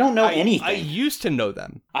 Okay. I don't know anything. I used to know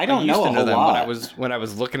them. I don't know used a to know whole them lot. when I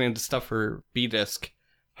was looking into stuff for BDisc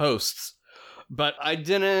hosts, but I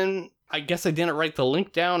didn't. I guess I didn't write the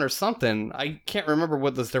link down or something. I can't remember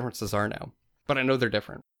what those differences are now, but I know they're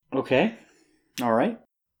different. Okay, all right.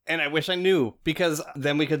 And I wish I knew, because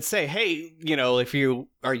then we could say, hey, if you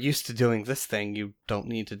are used to doing this thing, you don't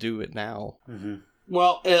need to do it now. Mm-hmm.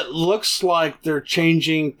 Well, it looks like they're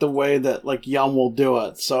changing the way that like Yum will do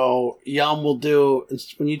it. So Yum will do,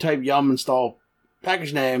 when you type Yum install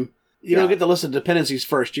package name, you don't get the list of dependencies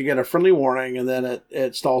first. You get a friendly warning, and then it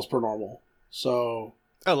installs per normal. So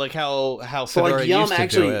Oh, like how so Fedora like Yum used to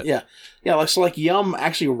actually, do it. like Yum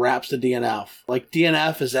actually wraps the DNF. Like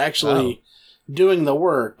DNF is actually doing the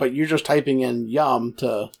work, but you're just typing in Yum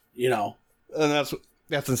to And that's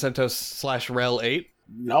in CentOS /rel 8.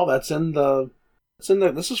 No, that's in the.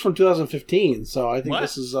 This is from 2015, so I think What?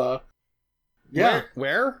 this is yeah.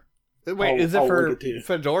 Where? Wait, is it I'll for link it to you.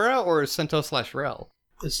 Fedora or CentOS /rel?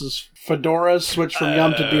 This is Fedora's switch from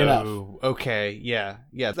Yum to DNF. Oh, okay, yeah,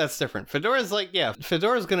 that's different. Fedora's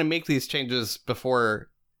Fedora's going to make these changes before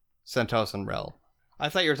CentOS and RHEL. I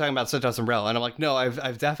thought you were talking about CentOS and RHEL, and I'm like, no,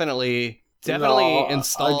 I've definitely No, I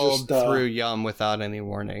installed just, through Yum without any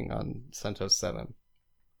warning on CentOS 7.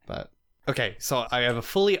 But okay, so I have a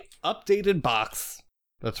fully updated box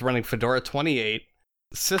that's running Fedora 28.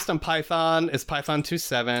 System Python is Python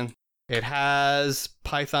 2.7. It has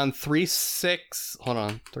Python 3.6. Hold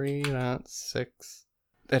on, 3.6.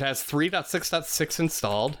 It has 3.6.6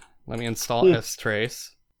 installed. Let me install strace.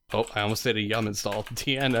 Oh, I almost did a Yum install.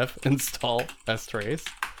 DNF install strace.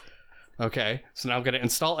 Okay, so now I'm going to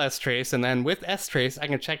install strace, and then with strace, I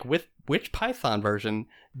can check with which Python version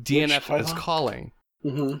DNF is calling.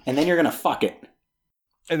 Mm-hmm. And then you're gonna fuck it.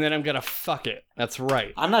 And then I'm going to fuck it. That's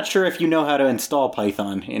right. I'm not sure if you know how to install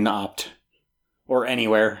Python in opt or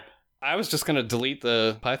anywhere. I was just going to delete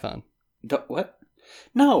the Python. What? I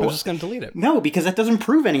No. was just going to delete it. No, because that doesn't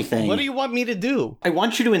prove anything. What do you want me to do? I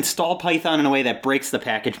want you to install Python in a way that breaks the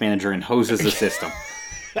package manager and hoses the system.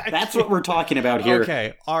 That's what we're talking about here.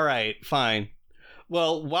 Okay, all right, fine.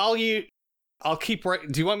 Well, I'll keep work.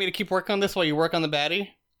 Do you want me to keep working on this while you work on the baddie?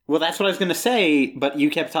 Well, that's what I was going to say, but you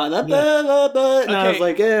kept talking, and I was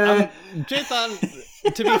like, Jathan,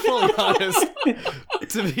 to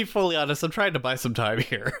be fully honest, I'm trying to buy some time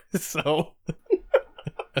here. So,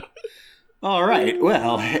 all right,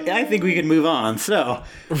 well, I think we can move on. So,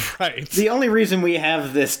 right. the only reason we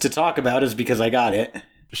have this to talk about is because I got it.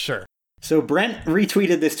 Sure. So, Brent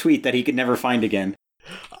retweeted this tweet that he could never find again.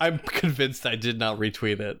 I'm convinced I did not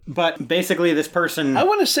retweet it. But basically, this person... I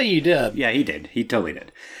want to say you did. Yeah, he did. He totally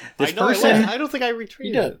did. This I know person... I don't think I retweeted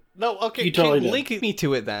You did. it. No, okay, You totally did. link me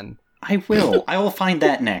to it then. I will. I will find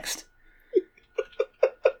that next.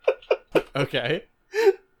 Okay.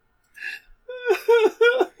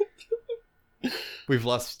 We've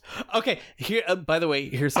lost. Okay, here. By the way,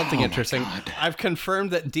 here's something interesting. God. I've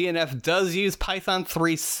confirmed that DNF does use Python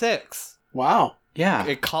 3.6. Wow. Yeah,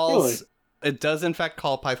 It calls. Really? It does in fact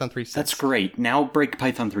call Python 3.6. that's great. Now break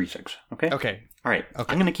Python 3.6, okay? Okay, All right,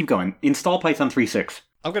 Okay. I'm going to keep going. Install Python 3.6.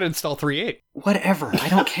 I'm gonna install 3.8. Whatever, I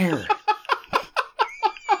don't care.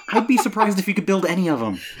 I'd be surprised if you could build any of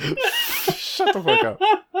them. Shut the fuck up.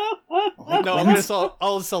 No, I'll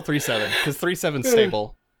install 3.7 because 3.7's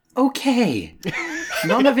stable. Okay.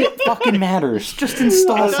 None of it fucking matters. Just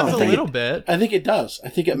install It does something. a little bit. I think it does. I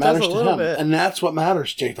think it does matters a to little him. bit. And that's what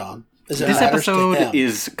matters, Jathan. This episode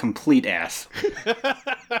is complete ass.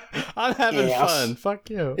 I'm having Yes. fun. Fuck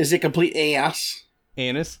you. Is it complete ass?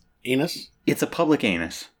 Anus. Anus? It's a public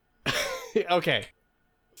anus. Okay.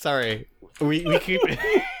 Sorry. We keep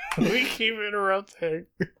we keep interrupting.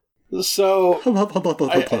 So,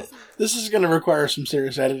 this is going to require some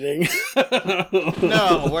serious editing.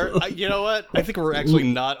 No, you know what? I think we're actually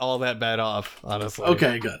not all that bad off, honestly.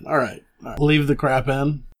 Okay, good. All right. Leave the crap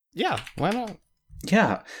in. Yeah, why not?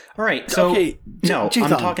 Yeah. All right. So Okay, no, Jathan,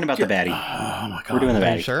 I'm talking about the baddie. Oh my god. We're doing the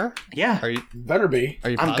Are you baddie. sure? Yeah. Are you Better be. are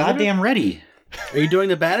you I'm positive? goddamn ready. Are you doing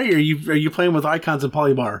the baddie, or are you playing with icons in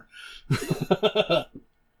Polybar?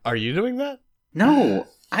 Are you doing that? No,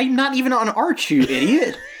 I'm not even on Arch, you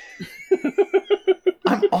idiot.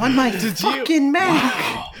 I'm on my fucking Mac.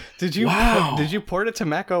 Wow. Did you Wow. did you port it to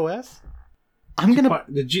Mac OS? I'm gonna.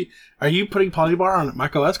 Are you putting Polybar on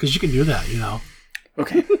macOS? Because you can do that, you know.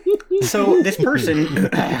 Okay. So this person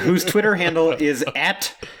whose Twitter handle is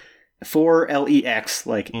at 4LEX,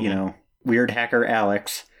 like, you know, weird hacker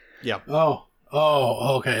Alex, Yep. Oh,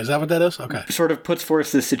 okay. Is that what that is? Okay. sort of puts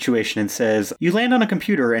forth this situation and says, you land on a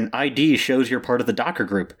computer and ID shows you're part of the Docker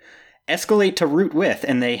group. Escalate to root with,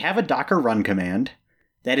 and they have a Docker run command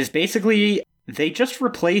that is basically, they just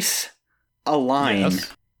replace a line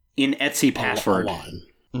Yes. in Etsy password. A line.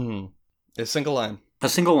 Mm-hmm. A single line. A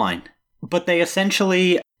single line. But they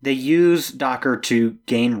use Docker to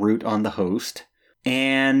gain root on the host,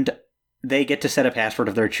 and they get to set a password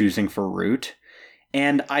of their choosing for root.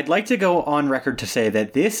 And I'd like to go on record to say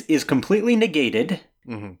that this is completely negated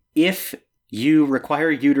if you require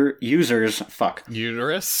users... Fuck.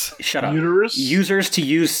 Uterus? Shut up. Uterus? Users to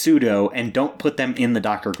use sudo and don't put them in the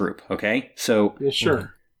Docker group, okay? So Yeah,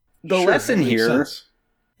 sure. the Sure, lesson that makes here sense.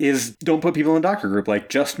 is don't put people in Docker group. Like,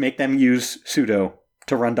 just make them use sudo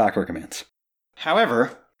to run Docker commands.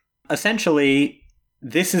 However, essentially,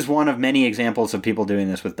 this is one of many examples of people doing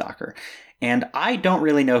this with Docker. And I don't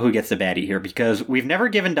really know who gets the baddie here, because we've never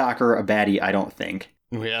given Docker a baddie, I don't think.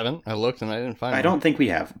 We haven't. I looked and I didn't find I one. don't think we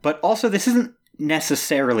have. But also, this isn't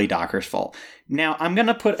necessarily Docker's fault. Now, I'm going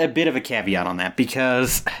to put a bit of a caveat on that,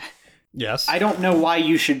 because Yes. I don't know why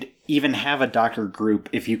you should even have a Docker group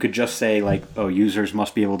if you could just say, like, oh, users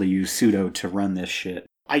must be able to use sudo to run this shit.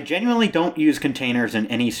 I genuinely don't use containers in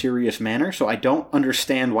any serious manner, so I don't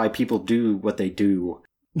understand why people do what they do.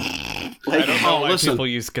 I Like, don't know why listen, people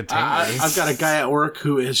use containers. I've got a guy at work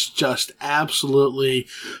who is just absolutely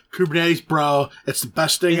Kubernetes, bro. It's the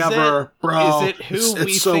best thing Is ever, it- bro. is it who it's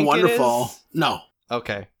we so think it wonderful. is? No.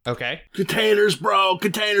 Okay. Containers, bro.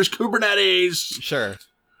 Containers, Kubernetes. Sure.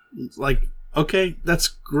 Like, okay, that's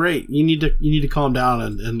great. You need to calm down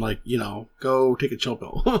and like, you know, go take a chill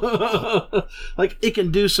pill. Like, it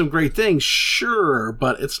can do some great things, sure,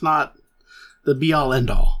 but it's not the be all end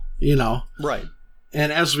all, you know. Right.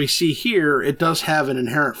 And as we see here, it does have an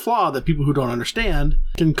inherent flaw that people who don't understand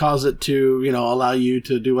can cause it to, you know, allow you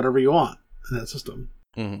to do whatever you want in that system.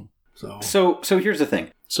 Mm-hmm. So here's the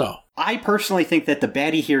thing. So I personally think that the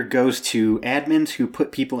baddie here goes to admins who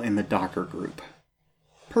put people in the Docker group.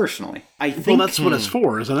 Personally. I think well, that's what it's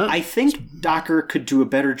for, isn't it? I think Docker could do a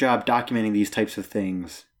better job documenting these types of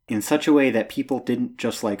things in such a way that people didn't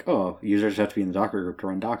just like, oh, users have to be in the Docker group to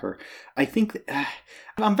run Docker. I think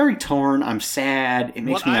I'm very torn. I'm sad. It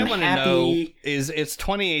makes What me I want to know unhappy. is, it's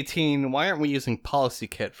 2018. Why aren't we using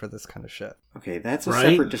PolicyKit for this kind of shit? Okay, that's a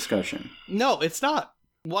Right? separate discussion. No, it's not.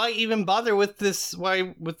 Why even bother with this?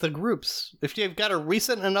 Why with the groups? If you've got a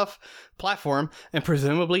recent enough platform, and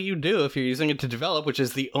presumably you do if you're using it to develop, which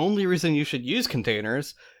is the only reason you should use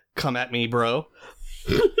containers, come at me, bro.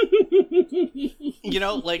 You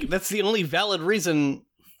know, like, that's the only valid reason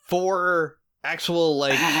for actual,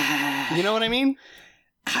 like, you know what I mean?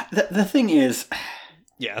 The thing is,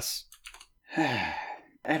 Yes.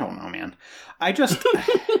 I don't know, man. I just,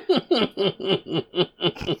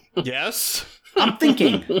 Yes? I'm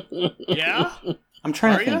thinking. Yeah? I'm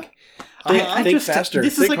trying Are to ya? think. I Think just, faster.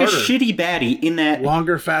 This is Think like harder. a shitty baddie in that.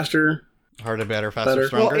 Longer, faster. Harder, better, faster, Better.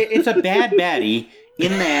 stronger. Well, it's a bad baddie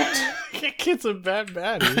in that. It's a bad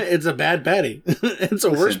baddie. It's a bad baddie. It's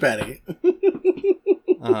a worse baddie.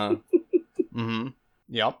 Uh-huh. Mm-hmm.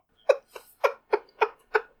 Yep.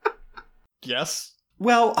 Yes.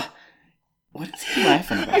 Well, what is he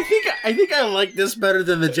laughing about? I think I like this better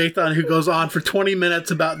than the Jathan who goes on for 20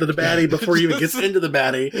 minutes about the baddie before he even gets into the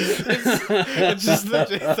baddie. It's just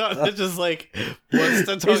that I thought it's just like wants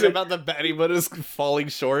to talk about the baddie, but is falling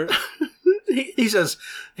short. He says,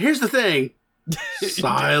 "Here's the thing."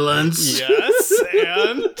 Silence. Yes,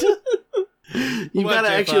 and You What, gotta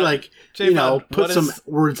Jathan? actually, like, you Jathan, know, put what some is-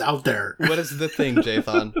 words out there. what is the thing,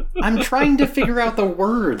 Jathan? I'm trying to figure out the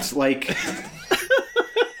words. Like,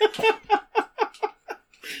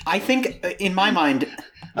 I think in my mind,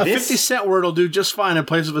 A this 50-cent word will do just fine in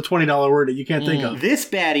place of a $20 word that you can't think of. this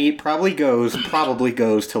baddie probably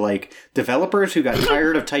goes to like developers who got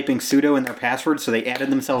tired of typing sudo in their passwords, so they added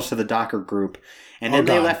themselves to the Docker group, and then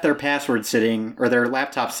they God. left their password sitting or their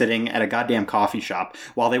laptop sitting at a goddamn coffee shop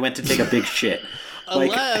while they went to take a big shit.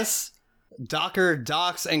 Like, Unless Docker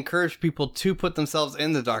docs encourage people to put themselves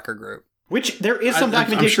in the Docker group. which there is some I'm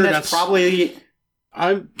documentation sure that's that's- probably.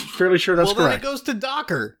 I'm fairly sure that's Well, then it correct. goes to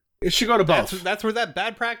Docker. It should go to both. That's where that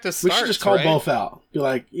bad practice We starts. should just call right? both out. Be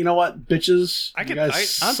like, you know what, bitches? I'm you guys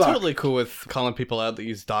suck. totally cool with calling people out that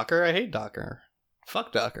use Docker. I hate Docker.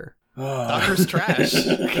 Fuck Docker. Ugh. Docker's trash.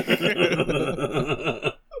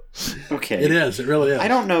 Okay. It is. It really is. I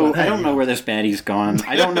don't know. I don't know where this baddie's gone.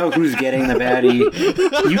 I don't know who's getting the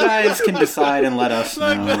baddie. You guys can decide and let us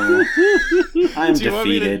know. I'm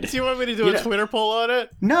defeated. Do you want me to do a Twitter poll on it?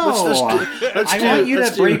 No, Let's I want you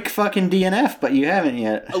to break fucking DNF, but you haven't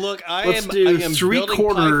yet. Look, I Let's am do building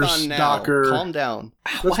 3/4 Python now. Docker. Calm down.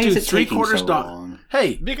 Let's Why do is it taking 3/4 so Docker. long?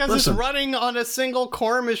 Hey, Because listen, it's running on a single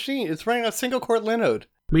core machine. It's running on a single core Linode.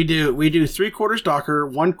 we do 3/4 Docker,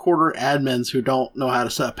 1/4 admins who don't know how to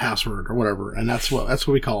set a password or whatever, and that's what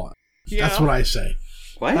we call it. Yeah. That's what I say.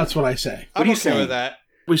 What? That's what I say. What are you okay saying? with that.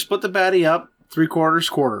 We split the baddie up 3/4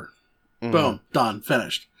 quarter. Mm. Boom, done,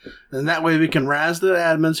 finished. And that way we can razz the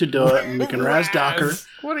admins who do it, and we can razz Docker.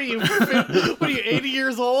 What are you? 80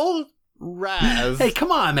 years old? Raz. Hey,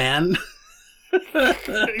 come on, man.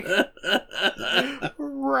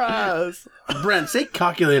 Raz. Brent, say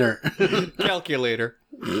calculator. Calculator.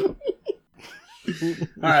 All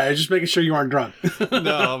right, just making sure you aren't drunk.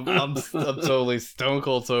 No, I'm totally stone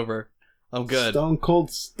cold sober. I'm good. Stone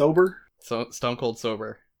cold sober. Stone cold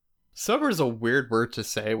sober. Sober is a weird word to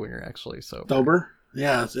say when you're actually sober. Sober.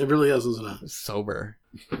 Yeah, it really is, isn't it? Sober.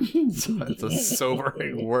 It's a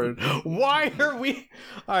sobering word. Why are we?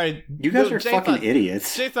 All right, You guys no, are fucking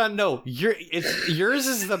idiots. Jathan, no, yours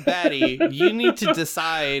is the baddie. You need to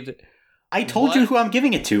decide. I told you who I'm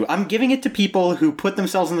giving it to. I'm giving it to people who put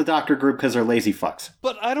themselves in the Docker group because they're lazy fucks.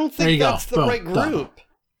 But I don't There you think go. that's the Boom. right Done. group.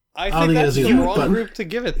 I don't think think it that's is the either, wrong but- group to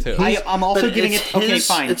give it to. I'm also but giving it's it. Okay, his-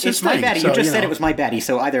 fine. it's It's, his my thing, baddie. so, You just you said know. it was my baddie,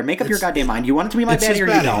 so either make up your goddamn mind. You want it to be my it's baddie his or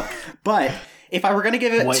you baddie. don't. But if I were going to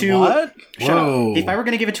give it Wait, to what? Shut up. Whoa. If I were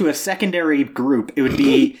going to give it to a secondary group, it would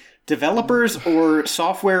be developers or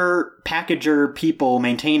software packager people,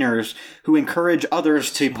 maintainers who encourage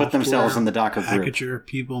others to put themselves in the Docker group. Packager,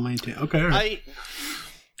 people maintain. Okay, all right.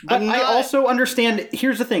 But I also understand.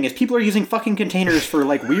 Here's the thing: is people are using fucking containers for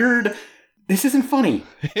like weird. This isn't funny.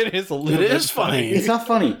 It is a little. It bit is funny. It's not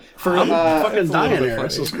funny. For I'm fucking it's a little dying bit here. funny.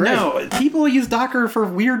 This is great. no, people use Docker for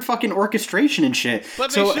weird fucking orchestration and shit.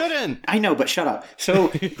 But So- they shouldn't. I know, but shut up.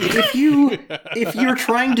 So if you're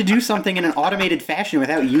trying to do something in an automated fashion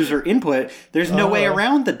without user input, there's no way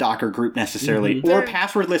around the Docker group necessarily, or There-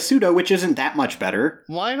 passwordless sudo, which isn't that much better.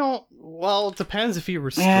 Why don't? Well, it depends if you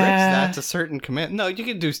restrict Yeah. that to certain command. No, you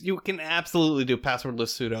can absolutely do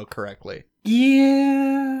passwordless sudo correctly.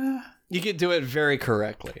 Yeah, You can do it very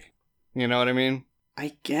correctly. You know what I mean?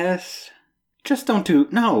 I guess. Just don't do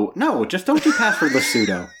just don't do passwordless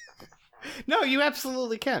sudo. No, you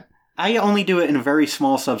absolutely can. I only do it in a very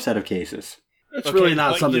small subset of cases. It's Okay, really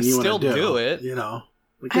not but something you you want still to do it. You know,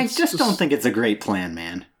 Like, I it's just don't think it's a great plan,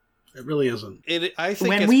 man. it really isn't. I think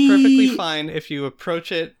When it's we- perfectly fine if you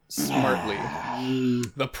approach it smartly.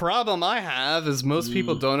 Mm, The problem I have is most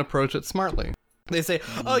people don't approach it smartly. They say,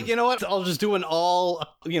 "Oh, you know what? I'll just do an all,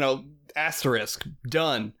 asterisk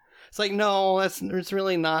done." It's like, no, it's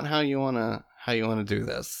really not how you wanna do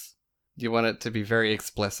this. You want it to be very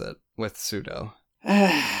explicit with sudo.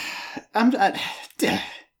 Yeah.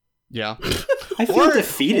 I feel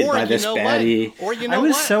defeated by this baddie. Or you know I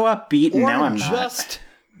was what? so upbeat, and Or now I'm just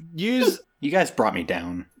use You guys brought me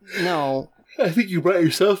down. no. I think you brought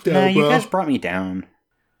yourself down, Nah, bro. you guys brought me down.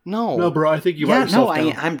 No. No, bro, I think you Yeah, brought no,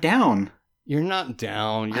 yourself down. I'm down. You're not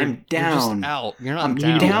down. You're, I'm You're just down. out. You're not I'm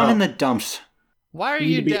down. down in the dumps. Why are You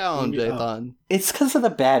need you to be- down, you need to be Jathan? It's because of the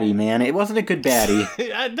baddie, man. It wasn't a good baddie.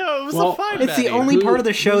 No, it was Well, a fine It's the baddie. only part of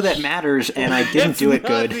the show that matters, and I didn't It's do it not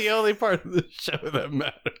good. the only part of the show that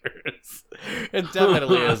matters. It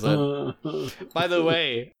definitely isn't. By the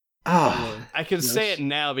way, Oh, I can say Yes. it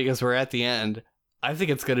now because we're at the end. I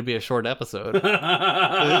think it's going to be a short episode.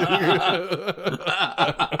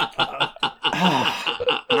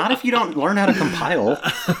 not if you don't learn how to compile.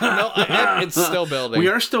 It's still building. We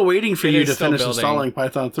are still waiting for It you is to still finish building. installing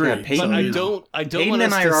Python 3. Yeah, Peyton- but I you know. don't want Hayden us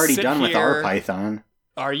and I to are already sit done with our here- Python.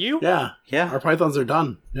 Are you? Yeah, Yeah. our Pythons are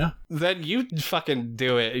done. Yeah. Then you fucking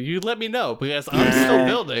do it. You let me know because I'm still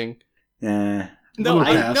building. Yeah. No,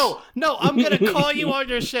 Little pass. no, I'm gonna call you on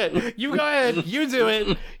your shit. You go ahead, you do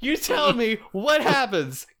it. You tell me what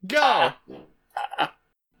happens. Go.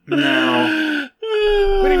 No.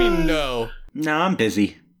 What do you mean no? No, I'm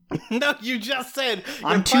busy. No, you just said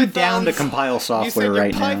I'm your too down to Pythons- compile You said software your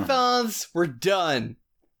right now. Pythons were done.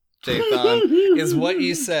 Jathan is what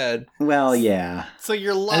you said. Well, yeah. So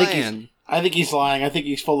you're I think lying. I think he's lying. I think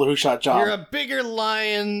he's full of who shot job. You're a bigger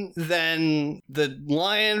lion than the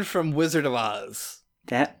lion from Wizard of Oz.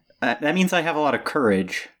 That means I have a lot of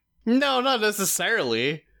courage. No, not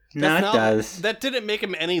necessarily. No, it does. That didn't make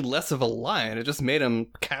him any less of a lion. It just made him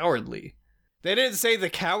cowardly. They didn't say the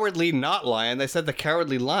cowardly not lion. They said the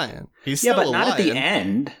cowardly lion. He's still but a not lion. at the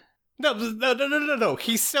end. No.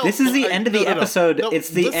 He's still... This is the end of the episode. No, it's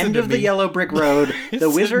the listen end to of the me. Yellow Brick Road. The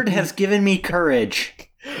Listen wizard to has given me courage.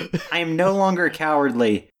 I am no longer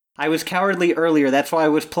cowardly. I was cowardly earlier. That's why I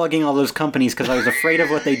was plugging all those companies, because I was afraid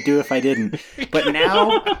of what they'd do if I didn't. But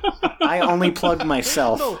now, I only plug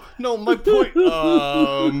myself. No, my point...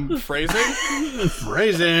 phrasing?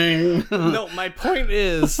 Phrasing. No, my point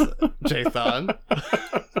is, Jathan,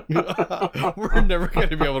 we're never going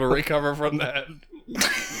to be able to recover from that.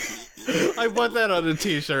 I want that on a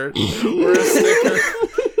t-shirt or a sticker.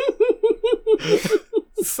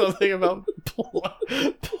 Something about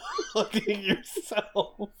plugging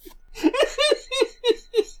yourself.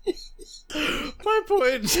 My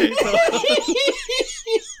point, Jathan.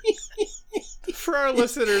 For our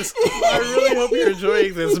listeners, I really hope you're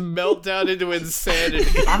enjoying this meltdown into insanity.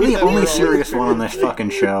 I'm the only serious one on this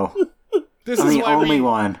fucking show. I'm the only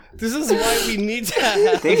one. This is why we need to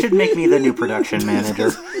have... They should make me the new production manager.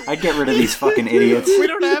 I'd get rid of these fucking idiots. We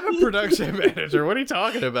don't have a production manager. What are you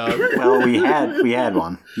talking about? Well, we had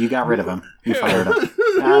one. You got rid of him. You fired him.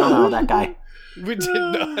 I don't know, that guy. We did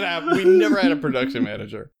not have... We never had a production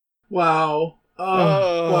manager. Wow.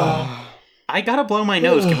 Oh, wow. I gotta blow my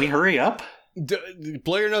nose. Can we hurry up?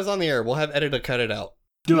 Blow your nose on the air. We'll have editor cut it out.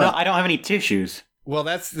 No, I don't have any tissues. Well,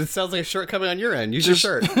 it sounds like a shortcome on your end. Use your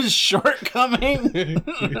shirt. Shortcoming?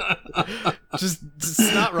 just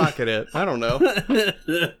not rocket it. I don't know.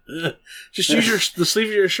 Just use the sleeve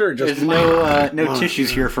of your shirt. There's no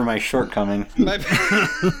tissues here for my shortcoming.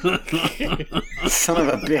 Son of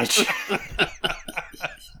a bitch.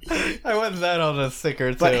 I want that on a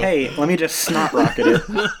sticker, too. But hey, let me just snot rocket it.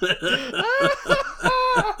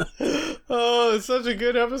 Oh, it's such a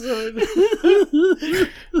good episode.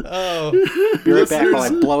 Oh. Be right back while I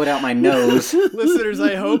blow it out my nose. Listeners,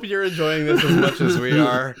 I hope you're enjoying this as much as we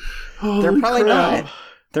are. They're probably not.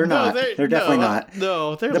 They're not. They're definitely not.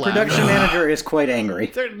 No, they're The production manager is quite angry.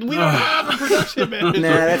 We don't have a production manager. Nah,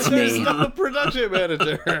 that's There's me. no production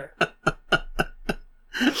manager.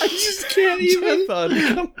 I just can't even.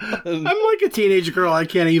 Come on. I'm like a teenage girl. I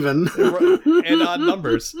can't even. And odd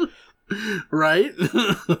numbers. Right?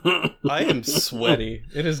 I am sweaty.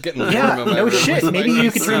 It is getting warm Yeah, in my no room. shit. My Maybe you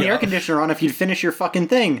AC could turn the air up. conditioner on if you'd finish your fucking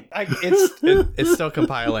thing. It's still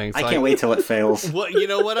compiling. So I can't wait till it fails. What you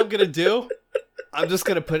know? What I'm gonna do? I'm just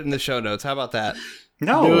gonna put it in the show notes. How about that?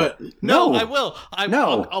 No. Do it. No, I will.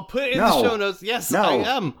 No. I'll put it in No. the show notes. Yes, No. I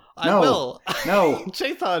am. I No. will. No.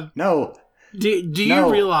 Jathan. No. Do you No.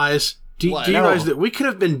 realize? Do you What? realize No. that we could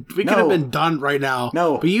have been done right now?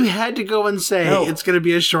 No. But you had to go and say No. it's going to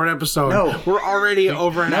be a short episode. No. We're already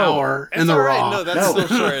over an No. hour It's in the all right. raw. No, that's No.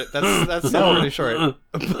 still short. That's still No. pretty short.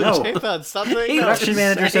 But No. Jathan, stop saying no. Production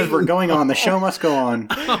manager says we're going on. The show must go on.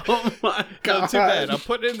 Oh my No, god! too bad. I'll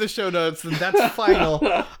put it in the show notes, and that's final.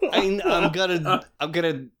 I'm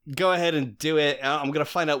gonna go ahead and do it. I'm gonna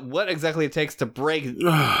find out what exactly it takes to break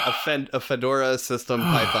a Fedora system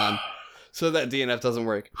Python, so that DNF doesn't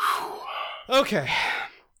work. Okay,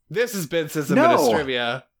 this has been System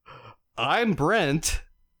Trivia. I'm Brent.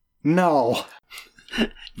 No.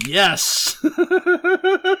 Yes,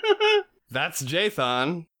 That's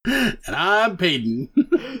Jathan. and I'm Peyton.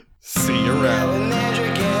 See you around.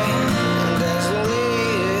 So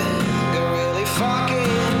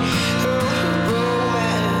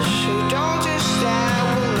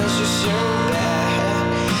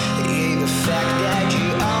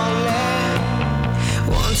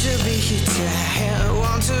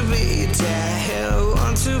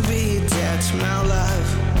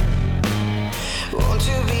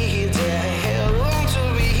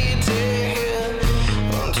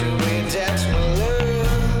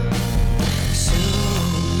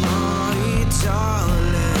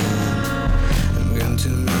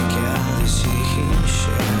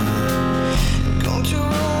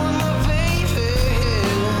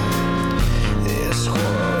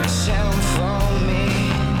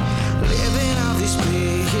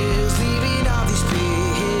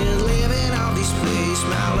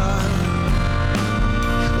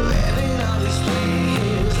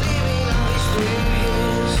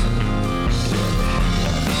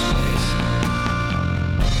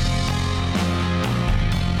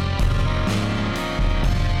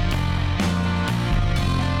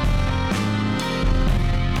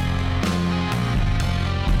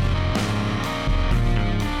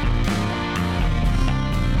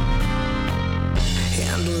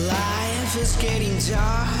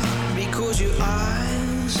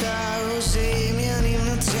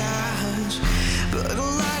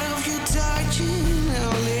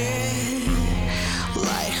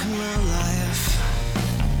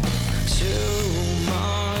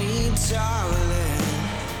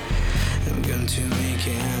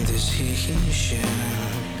nation.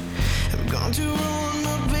 I'm gone to ruin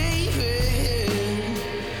my baby.